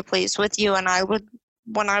foster care place with you, and I would,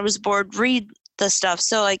 when I was bored, read the stuff.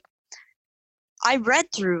 So, like, I read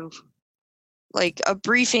through, like, a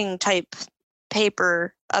briefing type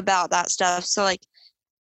paper about that stuff. So, like,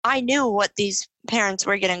 I knew what these parents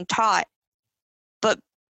were getting taught. But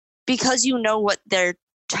because you know what they're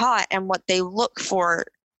taught and what they look for,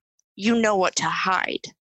 you know what to hide.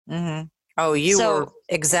 Mm-hmm. Oh, you were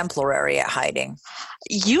exemplary at hiding.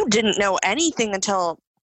 You didn't know anything until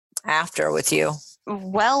after with you.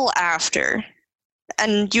 Well after.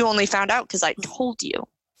 And you only found out because I told you.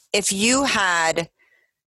 If you had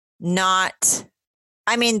not,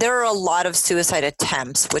 I mean, there are a lot of suicide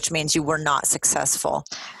attempts, which means you were not successful.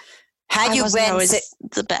 Had you been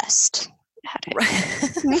the best.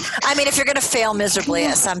 I mean, if you're going to fail miserably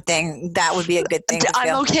at something, that would be a good thing to I'm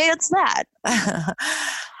fail. okay, it's that.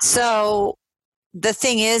 So the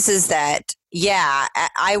thing is that, yeah,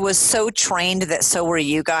 I was so trained that so were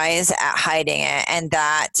you guys at hiding it. And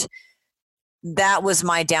that was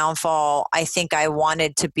my downfall. I think I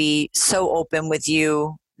wanted to be so open with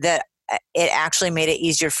you that it actually made it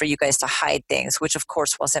easier for you guys to hide things, which of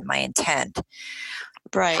course wasn't my intent.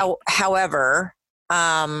 Right. However,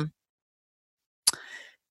 I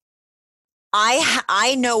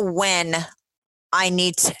know when I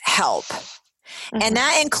need help. And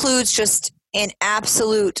that includes just in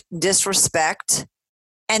absolute disrespect.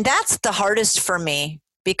 And that's the hardest for me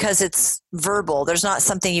because it's verbal. There's not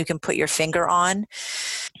something you can put your finger on.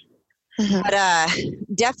 But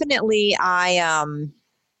definitely I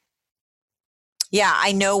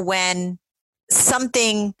know when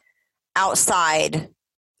something outside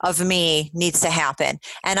of me needs to happen.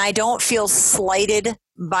 And I don't feel slighted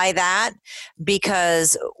by that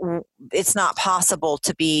because it's not possible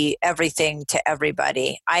to be everything to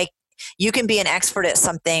everybody. You can be an expert at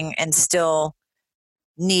something and still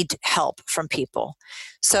need help from people.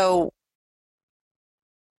 So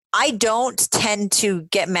I don't tend to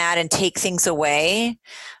get mad and take things away.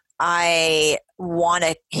 I want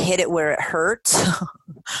to hit it where it hurts.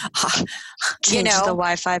 Change the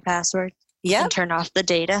Wi-Fi password. Yeah. And turn off the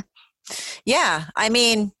data. Yeah. I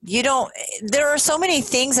mean, there are so many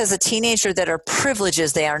things as a teenager that are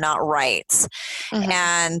privileges. They are not rights.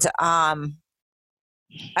 And,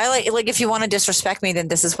 I like if you want to disrespect me, then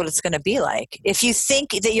this is what it's going to be like. If you think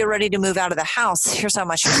that you're ready to move out of the house, here's how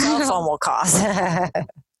much your cell phone will cost.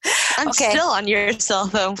 I'm still on your cell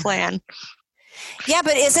phone plan. Yeah,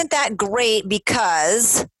 but isn't that great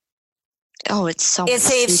because it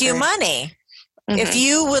saves you money. If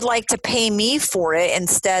you would like to pay me for it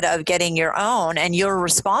instead of getting your own and you're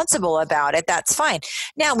responsible about it, that's fine.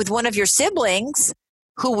 Now, with one of your siblings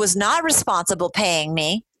who was not responsible paying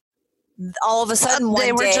me, all of a sudden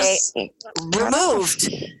one day just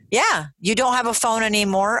removed. Yeah, you don't have a phone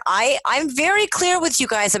anymore. I'm very clear with you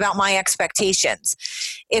guys about my expectations.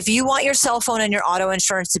 If you want your cell phone and your auto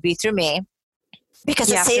insurance to be through me,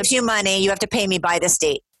 because it saves you money, you have to pay me by this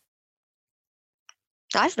date.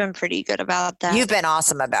 I've been pretty good about that. You've been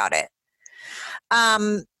awesome about it.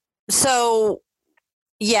 So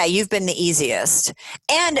yeah, you've been the easiest.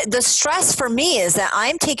 And the stress for me is that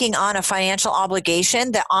I'm taking on a financial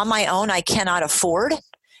obligation that on my own I cannot afford.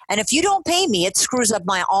 And if you don't pay me, it screws up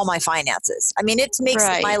all my finances. I mean, it makes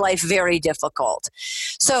my life very difficult.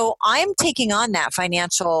 So I'm taking on that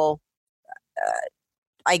financial,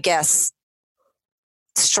 I guess,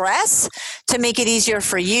 stress to make it easier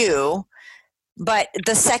for you. But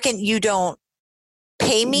the second you don't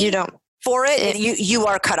pay me for it, you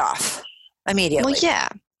are cut off immediately. Well, yeah.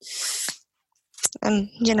 And,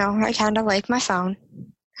 I kind of like my phone.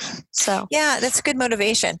 So yeah, that's good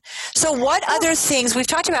motivation. So what other things, we've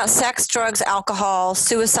talked about sex, drugs, alcohol,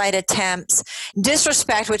 suicide attempts,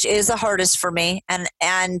 disrespect, which is the hardest for me.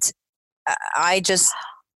 And I just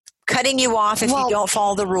cutting you off if you don't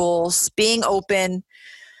follow the rules, being open.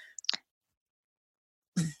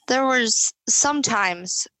 There was some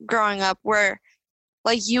times growing up where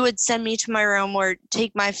like you would send me to my room or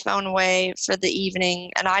take my phone away for the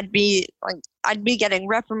evening and I'd be like I'd be getting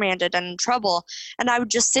reprimanded and in trouble. And I would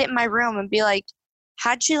just sit in my room and be like,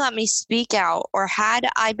 had she let me speak out, or had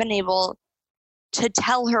I been able to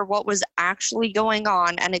tell her what was actually going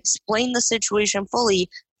on and explain the situation fully,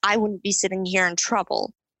 I wouldn't be sitting here in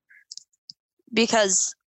trouble.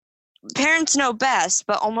 Because parents know best,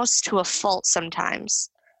 but almost to a fault sometimes,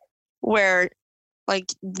 where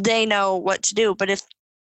like they know what to do, but if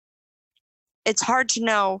it's hard to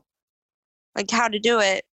know like how to do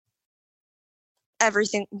it,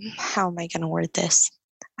 everything, how am I going to word this?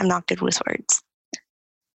 I'm not good with words.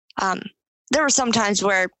 There were some times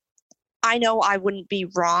where I know I wouldn't be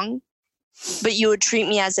wrong, but you would treat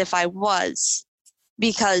me as if I was,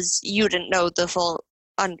 because you didn't know the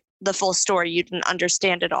full story. You didn't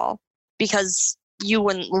understand it all, because you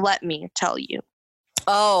wouldn't let me tell you.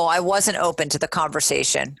 Oh, I wasn't open to the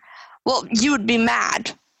conversation. Well, you would be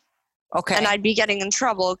mad. Okay. And I'd be getting in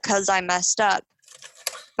trouble because I messed up.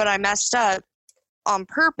 But I messed up on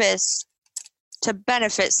purpose to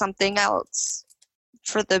benefit something else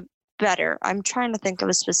for the better. I'm trying to think of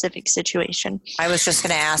a specific situation. I was just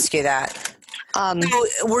going to ask you that. So,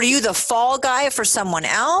 were you the fall guy for someone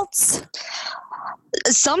else?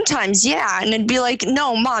 Sometimes, yeah. And it'd be like,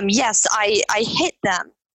 no, Mom, yes, I hit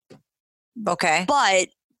them. Okay. But,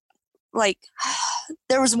 like,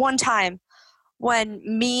 there was one time when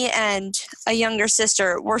me and a younger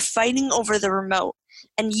sister were fighting over the remote,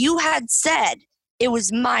 and you had said it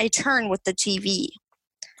was my turn with the TV.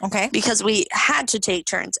 Okay. Because we had to take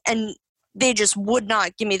turns, and they just would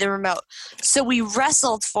not give me the remote. So we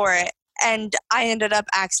wrestled for it, and I ended up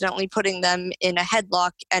accidentally putting them in a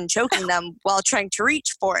headlock and choking them while trying to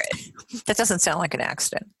reach for it. That doesn't sound like an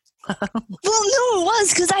accident. Well, no, it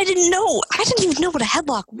was, because I didn't know. I didn't even know what a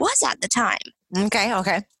headlock was at the time.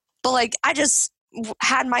 Okay. But, like, I just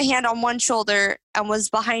had my hand on one shoulder and was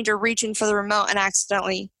behind her reaching for the remote and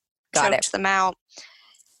accidentally choked them out.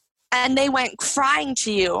 And they went crying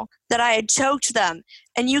to you that I had choked them.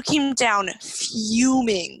 And you came down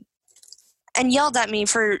fuming and yelled at me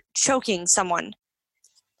for choking someone.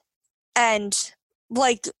 And,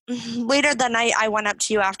 like, later that night, I went up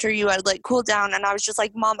to you after you had, like, cooled down. And I was just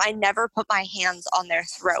like, Mom, I never put my hands on their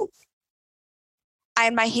throat. I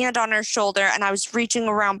had my hand on her shoulder, and I was reaching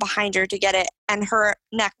around behind her to get it, and her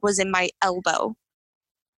neck was in my elbow.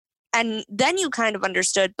 And then you kind of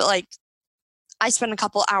understood, but, like, I spent a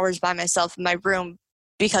couple hours by myself in my room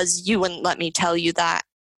because you wouldn't let me tell you that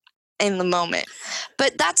in the moment.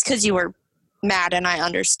 But that's because you were mad, and I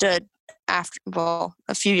understood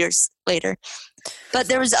a few years later. But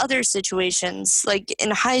there was other situations, like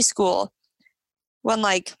in high school, when,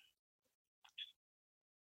 like,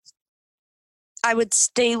 I would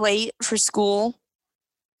stay late for school,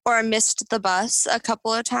 or I missed the bus a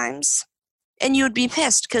couple of times. And you would be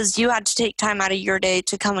pissed because you had to take time out of your day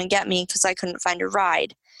to come and get me because I couldn't find a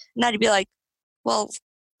ride. And I'd be like, well,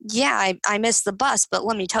 yeah, I missed the bus, but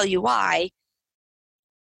let me tell you why.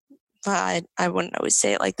 I wouldn't always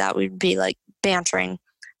say it like that. We'd be, like, bantering.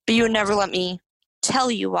 But you would never let me tell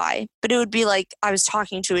you why. But it would be like I was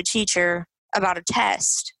talking to a teacher about a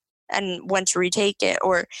test and went to retake it,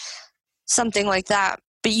 or something like that.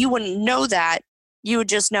 But you wouldn't know that. You would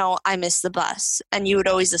just know I missed the bus. And you would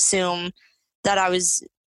always assume that I was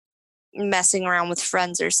messing around with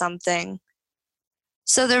friends or something.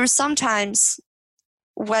 So there were some times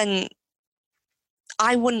when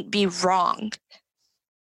I wouldn't be wrong.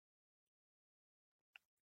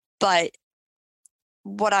 But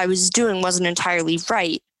what I was doing wasn't entirely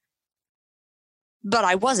right. But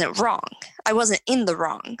I wasn't wrong. I wasn't in the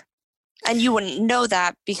wrong. And you wouldn't know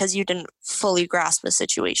that because you didn't fully grasp the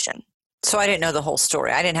situation. So I didn't know the whole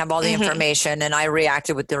story. I didn't have all the information, and I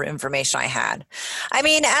reacted with the information I had. I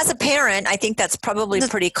mean, as a parent, I think that's probably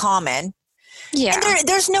pretty common. Yeah. And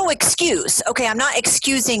there's no excuse. Okay, I'm not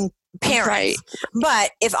excusing parents. Right.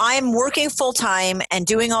 But if I'm working full time and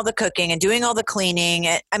doing all the cooking and doing all the cleaning,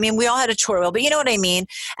 I mean, we all had a chore wheel, but you know what I mean?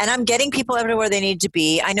 And I'm getting people everywhere they need to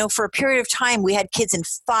be. I know for a period of time, we had kids in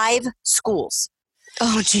 5 schools.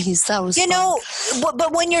 Oh, geez, that was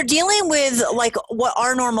but when you're dealing with, like, what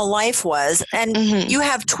our normal life was, and you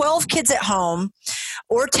have 12 kids at home,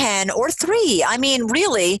 or 10 or 3, I mean,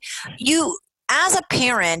 really, you, as a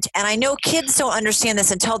parent, and I know kids don't understand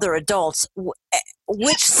this until they're adults,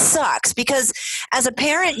 which sucks, because as a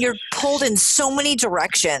parent, you're pulled in so many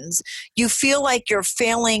directions. You feel like you're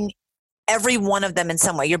failing every one of them in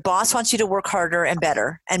some way. Your boss wants you to work harder and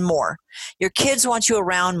better and more. Your kids want you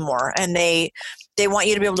around more, and they want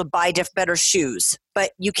you to be able to buy better shoes,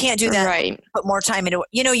 but you can't do that. Right. Put more time into it.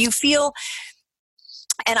 You feel,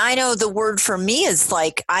 and I know the word for me is,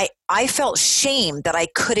 like, I felt shame that I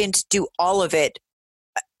couldn't do all of it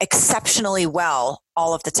exceptionally well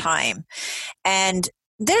all of the time. And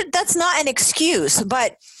that's not an excuse,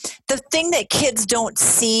 but the thing that kids don't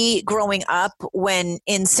see growing up when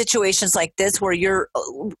in situations like this, where you're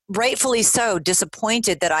rightfully so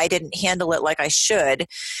disappointed that I didn't handle it like I should,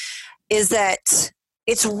 is that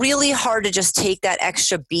it's really hard to just take that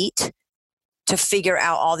extra beat to figure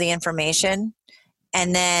out all the information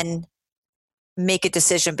and then make a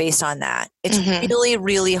decision based on that. It's really,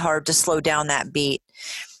 really hard to slow down that beat.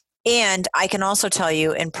 And I can also tell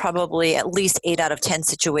you, in probably at least 8 out of 10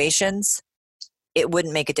 situations, it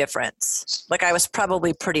wouldn't make a difference. Like, I was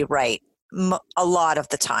probably pretty right a lot of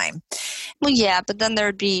the time. Well, yeah, but then there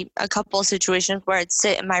would be a couple of situations where I'd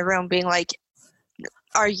sit in my room being like,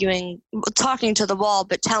 arguing, talking to the wall,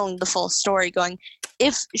 but telling the full story, going,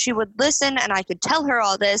 if she would listen and I could tell her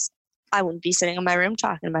all this, I wouldn't be sitting in my room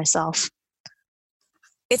talking to myself.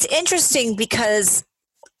 It's interesting because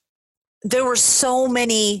there were so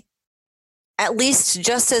many, at least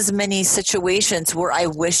just as many situations where I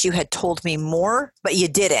wish you had told me more, but you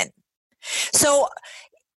didn't. So,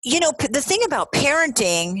 the thing about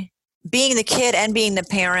parenting, being the kid and being the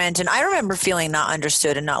parent, and I remember feeling not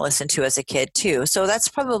understood and not listened to as a kid too. So that's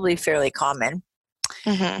probably fairly common.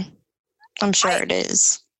 I'm sure it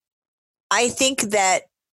is. I think that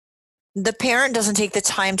the parent doesn't take the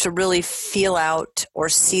time to really feel out or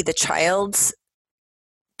see the child's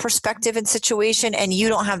perspective and situation, and you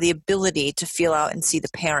don't have the ability to feel out and see the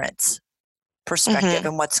parent's perspective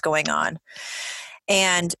and what's going on.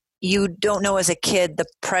 And you don't know as a kid the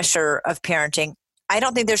pressure of parenting. I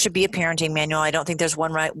don't think there should be a parenting manual. I don't think there's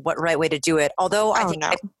one right way to do it. Although I think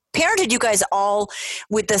I parented you guys all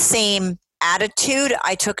with the same attitude.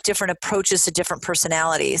 I took different approaches to different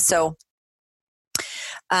personalities. So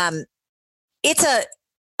it's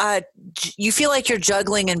you feel like you're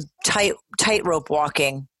juggling and tightrope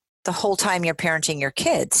walking the whole time you're parenting your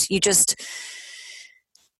kids. You just,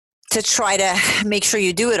 to try to make sure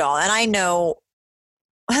you do it all. And I know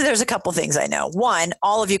there's a couple things I know. One,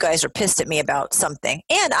 all of you guys are pissed at me about something.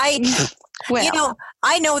 And I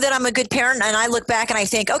know that I'm a good parent, and I look back and I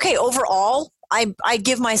think, okay, overall, I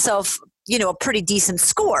give myself, a pretty decent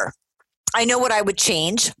score. I know what I would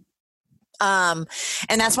change. And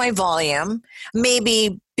that's my volume.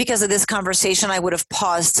 Maybe because of this conversation, I would have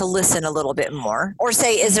paused to listen a little bit more, or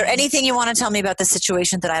say, is there anything you want to tell me about the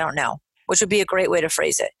situation that I don't know? Which would be a great way to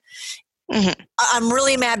phrase it. I'm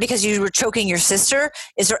really mad because you were choking your sister.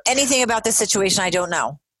 Is there anything about this situation I don't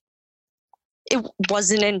know? It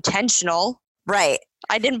wasn't intentional. Right.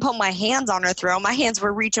 I didn't put my hands on her throat. My hands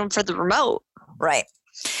were reaching for the remote. Right.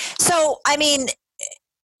 So, I mean,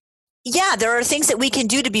 yeah, there are things that we can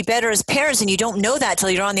do to be better as parents, and you don't know that till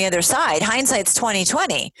you're on the other side. Hindsight's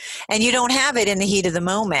 20/20, and you don't have it in the heat of the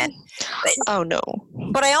moment. Oh no!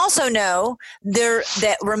 But I also know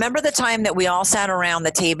that remember the time that we all sat around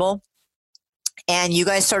the table, and you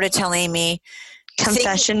guys started telling me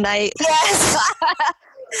confession night. Yes.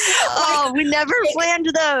 Oh, we never planned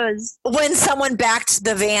those. When someone backed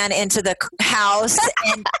the van into the house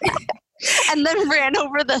and. And then ran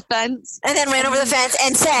over the fence. And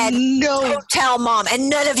said, no, don't tell mom.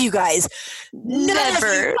 And none of you guys.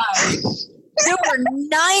 Never. There were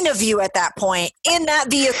 9 of you at that point in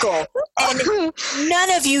that vehicle. And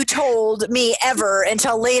none of you told me ever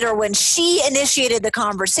until later when she initiated the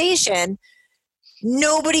conversation.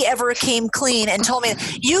 Nobody ever came clean and told me.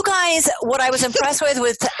 You guys, what I was impressed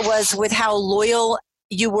was with how loyal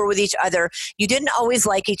you were with each other. You didn't always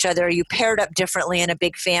like each other. You paired up differently in a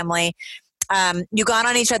big family. You got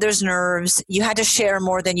on each other's nerves. You had to share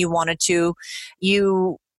more than you wanted to.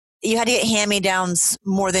 You had to get hand-me-downs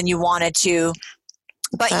more than you wanted to.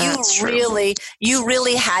 But you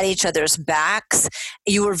really had each other's backs.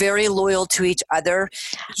 You were very loyal to each other.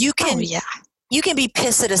 You can be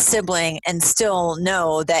pissed at a sibling and still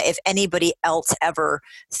know that if anybody else ever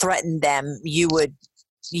threatened them,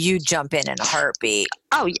 you'd jump in a heartbeat.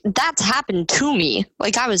 Oh, that's happened to me.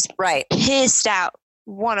 Like, I was pissed at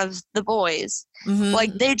one of the boys.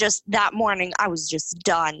 Like, that morning, I was just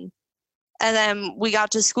done. And then we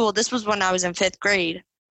got to school. This was when I was in 5th grade.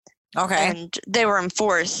 Okay. And they were in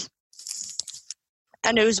 4th.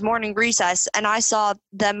 And it was morning recess. And I saw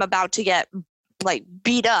them about to get,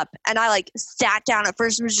 beat up. And I, sat down at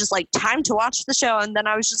first and was just time to watch the show. And then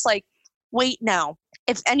I was just wait, no.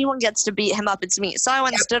 If anyone gets to beat him up, it's me. So I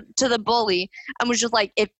went to the bully and was just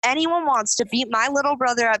if anyone wants to beat my little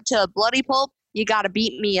brother up to a bloody pulp, you got to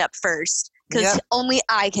beat me up first. Because only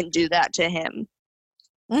I can do that to him.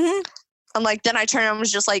 And then I turned and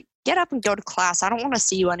was just get up and go to class. I don't want to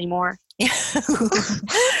see you anymore. I'm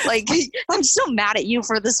so mad at you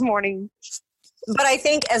for this morning. But I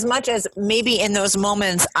think as much as maybe in those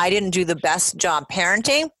moments I didn't do the best job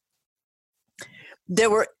parenting, there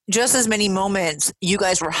were just as many moments you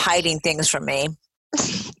guys were hiding things from me.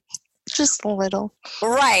 Just a little.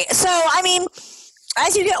 Right. So, I mean,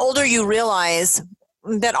 as you get older, you realize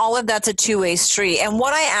that all of that's a two-way street. And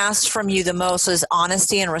what I asked from you the most was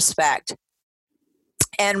honesty and respect.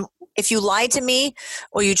 And if you lie to me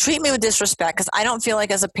or you treat me with disrespect, because I don't feel like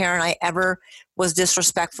as a parent I ever was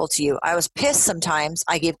disrespectful to you. I was pissed sometimes.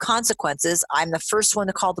 I gave consequences. I'm the first one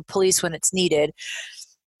to call the police when it's needed.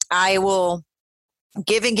 I will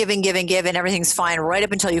give and give and give and give, and everything's fine right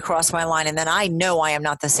up until you cross my line. And then I know I am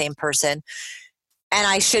not the same person. And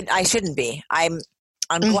I shouldn't be. I'm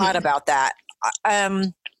glad about that.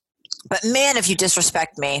 But man, if you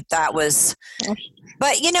disrespect me, that was,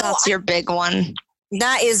 but you know, that's your big one.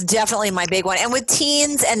 That is definitely my big one. And with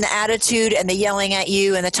teens and the attitude and the yelling at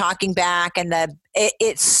you and the talking back and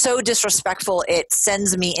it's so disrespectful. It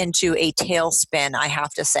sends me into a tailspin, I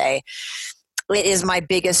have to say. It is my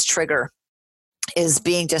biggest trigger, is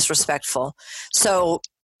being disrespectful. So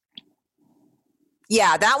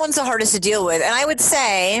yeah, that one's the hardest to deal with. And I would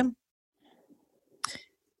say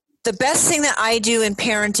the best thing that I do in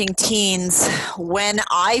parenting teens when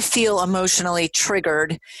I feel emotionally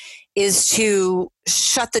triggered is to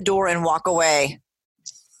shut the door and walk away.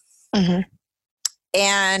 Mm-hmm.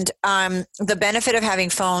 And the benefit of having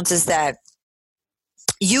phones is that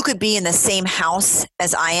you could be in the same house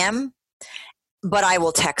as I am, but I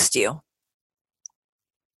will text you.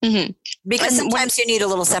 Mm-hmm. Because sometimes you need a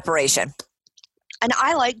little separation. And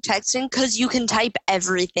I like texting because you can type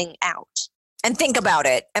everything out. And think about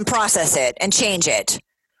it and process it and change it.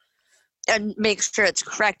 And make sure it's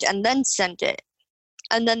correct and then send it.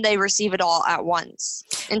 And then they receive it all at once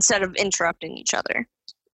instead of interrupting each other.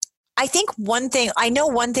 I think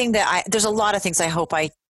there's a lot of things I hope I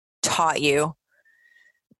taught you.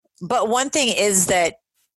 But one thing is that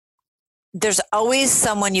there's always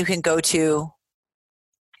someone you can go to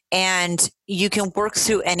and you can work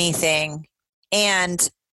through anything.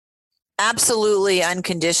 And absolutely,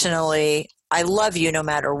 unconditionally, I love you no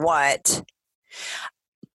matter what.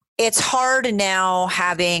 It's hard now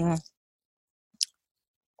having,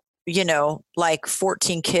 like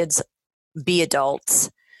 14 kids be adults.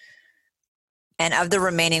 And of the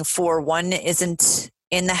remaining 4, one isn't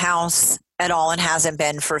in the house at all and hasn't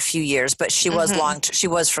been for a few years, but she was she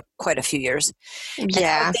was for quite a few years.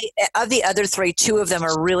 Yeah. And of the other 3, 2 of them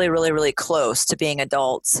are really, really, really close to being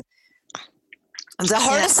adults. The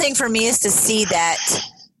hardest thing for me is to see that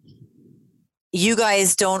you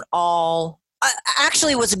guys don't all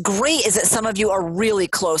actually, what's great is that some of you are really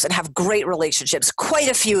close and have great relationships. Quite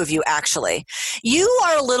a few of you, actually. You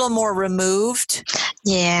are a little more removed.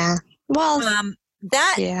 Yeah. Well,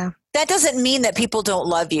 that doesn't mean that people don't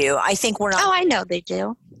love you. I think we're not. Oh, I know they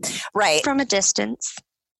do. Right. From a distance.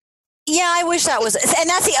 Yeah, I wish that was, and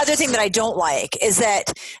that's the other thing that I don't like is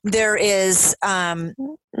that there is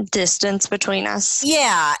distance between us.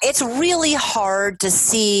 Yeah, it's really hard to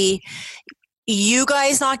see you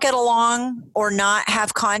guys not get along or not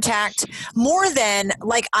have contact more than,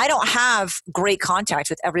 like, I don't have great contact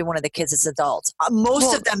with every one of the kids as adults.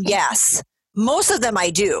 Most of them, yes. Most of them I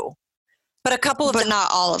do. But a couple of them. But not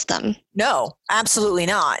all of them. No, absolutely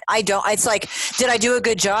not. I don't. It's like, did I do a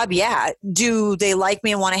good job? Yeah. Do they like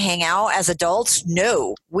me and want to hang out as adults?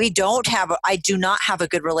 No, we don't have. I do not have a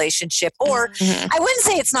good relationship. Or I wouldn't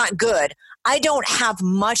say it's not good. I don't have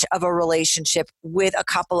much of a relationship with a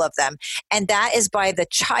couple of them. And that is by the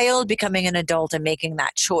child becoming an adult and making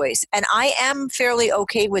that choice. And I am fairly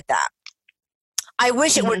okay with that. I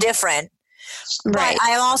wish it were different. Right. But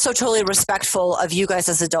I'm also totally respectful of you guys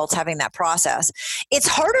as adults having that process. It's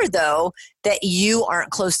harder, though, that you aren't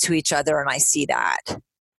close to each other, and I see that.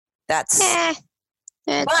 That's it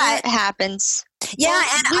happens. Yeah, well,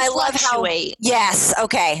 and I love how. Yes,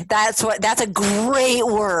 okay, that's a great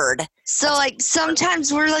word. So, like,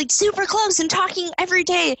 sometimes we're like super close and talking every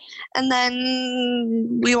day, and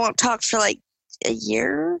then we won't talk for like a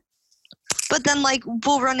year. But then, like,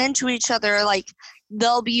 we'll run into each other, like.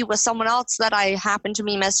 They'll be with someone else that I happen to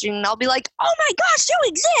be messaging, and I'll be like, oh my gosh, you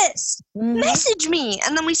exist! Message me!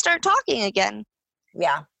 And then we start talking again.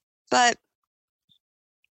 Yeah. But,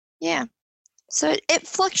 yeah. So it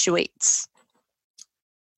fluctuates.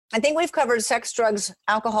 I think we've covered sex, drugs,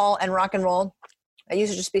 alcohol, and rock and roll. I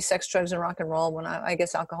used to just be sex, drugs, and rock and roll when I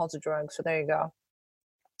guess alcohol's a drug, so there you go.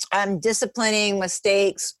 Disciplining,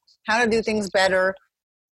 mistakes, how to do things better.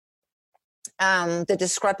 The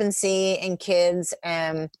discrepancy in kids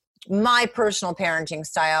and my personal parenting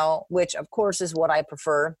style, which of course is what I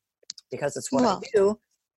prefer because it's what I do.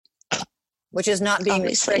 which is not being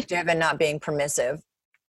Obviously. restrictive and not being permissive.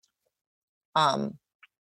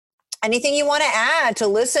 Anything you want to add to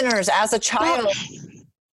listeners as a child? Well,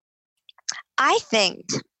 I think,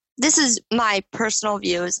 this is my personal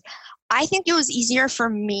views, I think it was easier for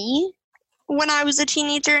me when I was a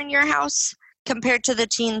teenager in your house compared to the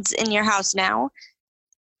teens in your house now,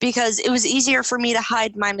 because it was easier for me to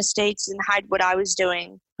hide my mistakes and hide what I was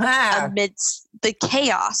doing amidst the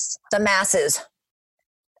chaos. The masses.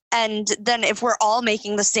 And then if we're all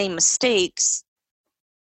making the same mistakes,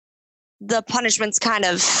 the punishment's kind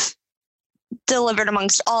of delivered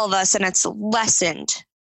amongst all of us and it's lessened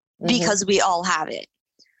because we all have it.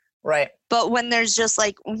 Right. But when there's just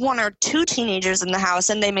like one or two teenagers in the house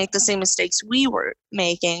and they make the same mistakes we were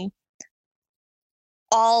making,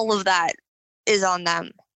 all of that is on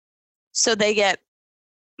them. So they get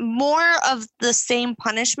more of the same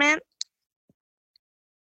punishment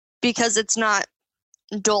because it's not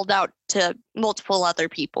doled out to multiple other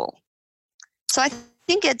people. So I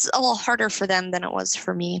think it's a little harder for them than it was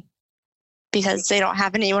for me because they don't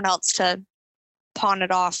have anyone else to pawn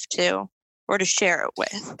it off to or to share it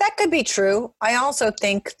with. That could be true. I also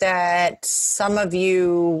think that some of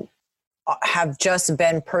you have just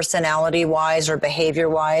been personality-wise or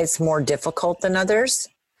behavior-wise more difficult than others.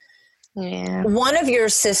 Yeah. One of your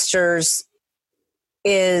sisters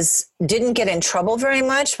didn't get in trouble very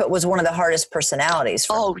much, but was one of the hardest personalities.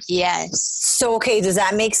 Oh, yes. So, okay, does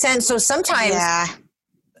that make sense? So sometimes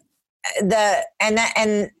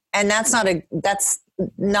that's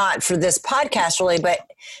not for this podcast really, but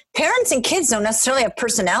parents and kids don't necessarily have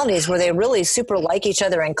personalities where they really super like each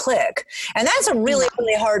other and click. And that's a really,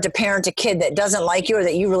 really hard to parent a kid that doesn't like you or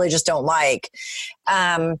that you really just don't like.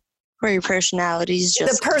 Where your personalities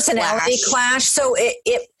just the personality clash. So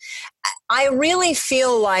I really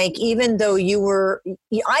feel like even though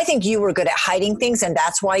I think you were good at hiding things and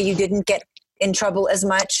that's why you didn't get in trouble as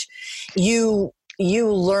much. You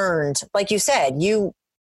learned, like you said,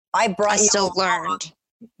 I learned.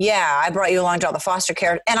 Yeah, I brought you along to all the foster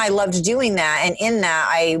care and I loved doing that. And in that,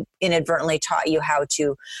 I inadvertently taught you how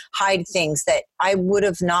to hide things that I would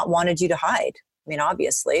have not wanted you to hide. I mean,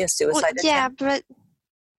 obviously, a suicide attempt. Yeah, but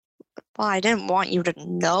I didn't want you to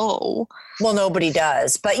know. Well, nobody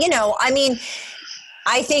does. But, I mean,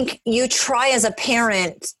 I think you try as a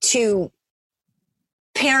parent to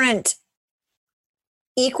parent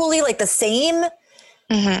equally, like the same.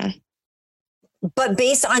 Mm-hmm. But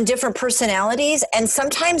based on different personalities. And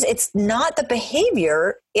sometimes it's not the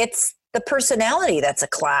behavior, it's the personality that's a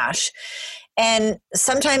clash. And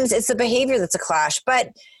sometimes it's the behavior that's a clash.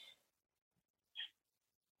 But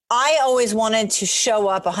I always wanted to show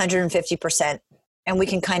up 150%. And we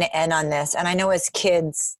can kind of end on this. And I know as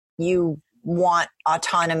kids, you want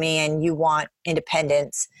autonomy and you want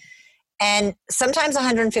independence. And sometimes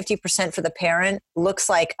 150% for the parent looks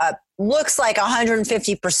like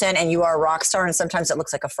 150% and you are a rock star. And sometimes it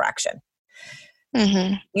looks like a fraction.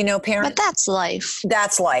 Mm-hmm. Parent. But that's life.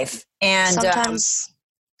 That's life. And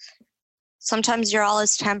sometimes your all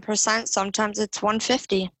is 10%. Sometimes it's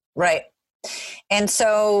 150. Right. And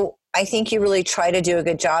so I think you really try to do a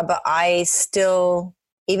good job. But I still,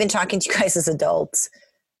 even talking to you guys as adults,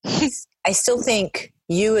 I still think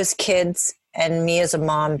you as kids and me as a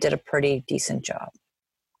mom did a pretty decent job.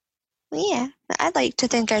 Yeah, I'd like to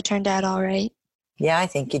think I turned out all right. Yeah, I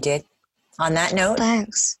think you did. On that note,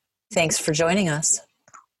 thanks for joining us.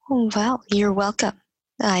 Oh, well, you're welcome.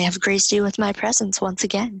 I have graced you with my presence once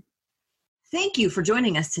again. Thank you for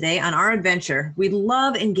joining us today on our adventure. We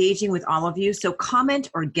love engaging with all of you, so comment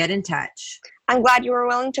or get in touch. I'm glad you were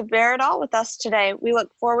willing to bear it all with us today. We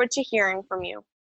look forward to hearing from you.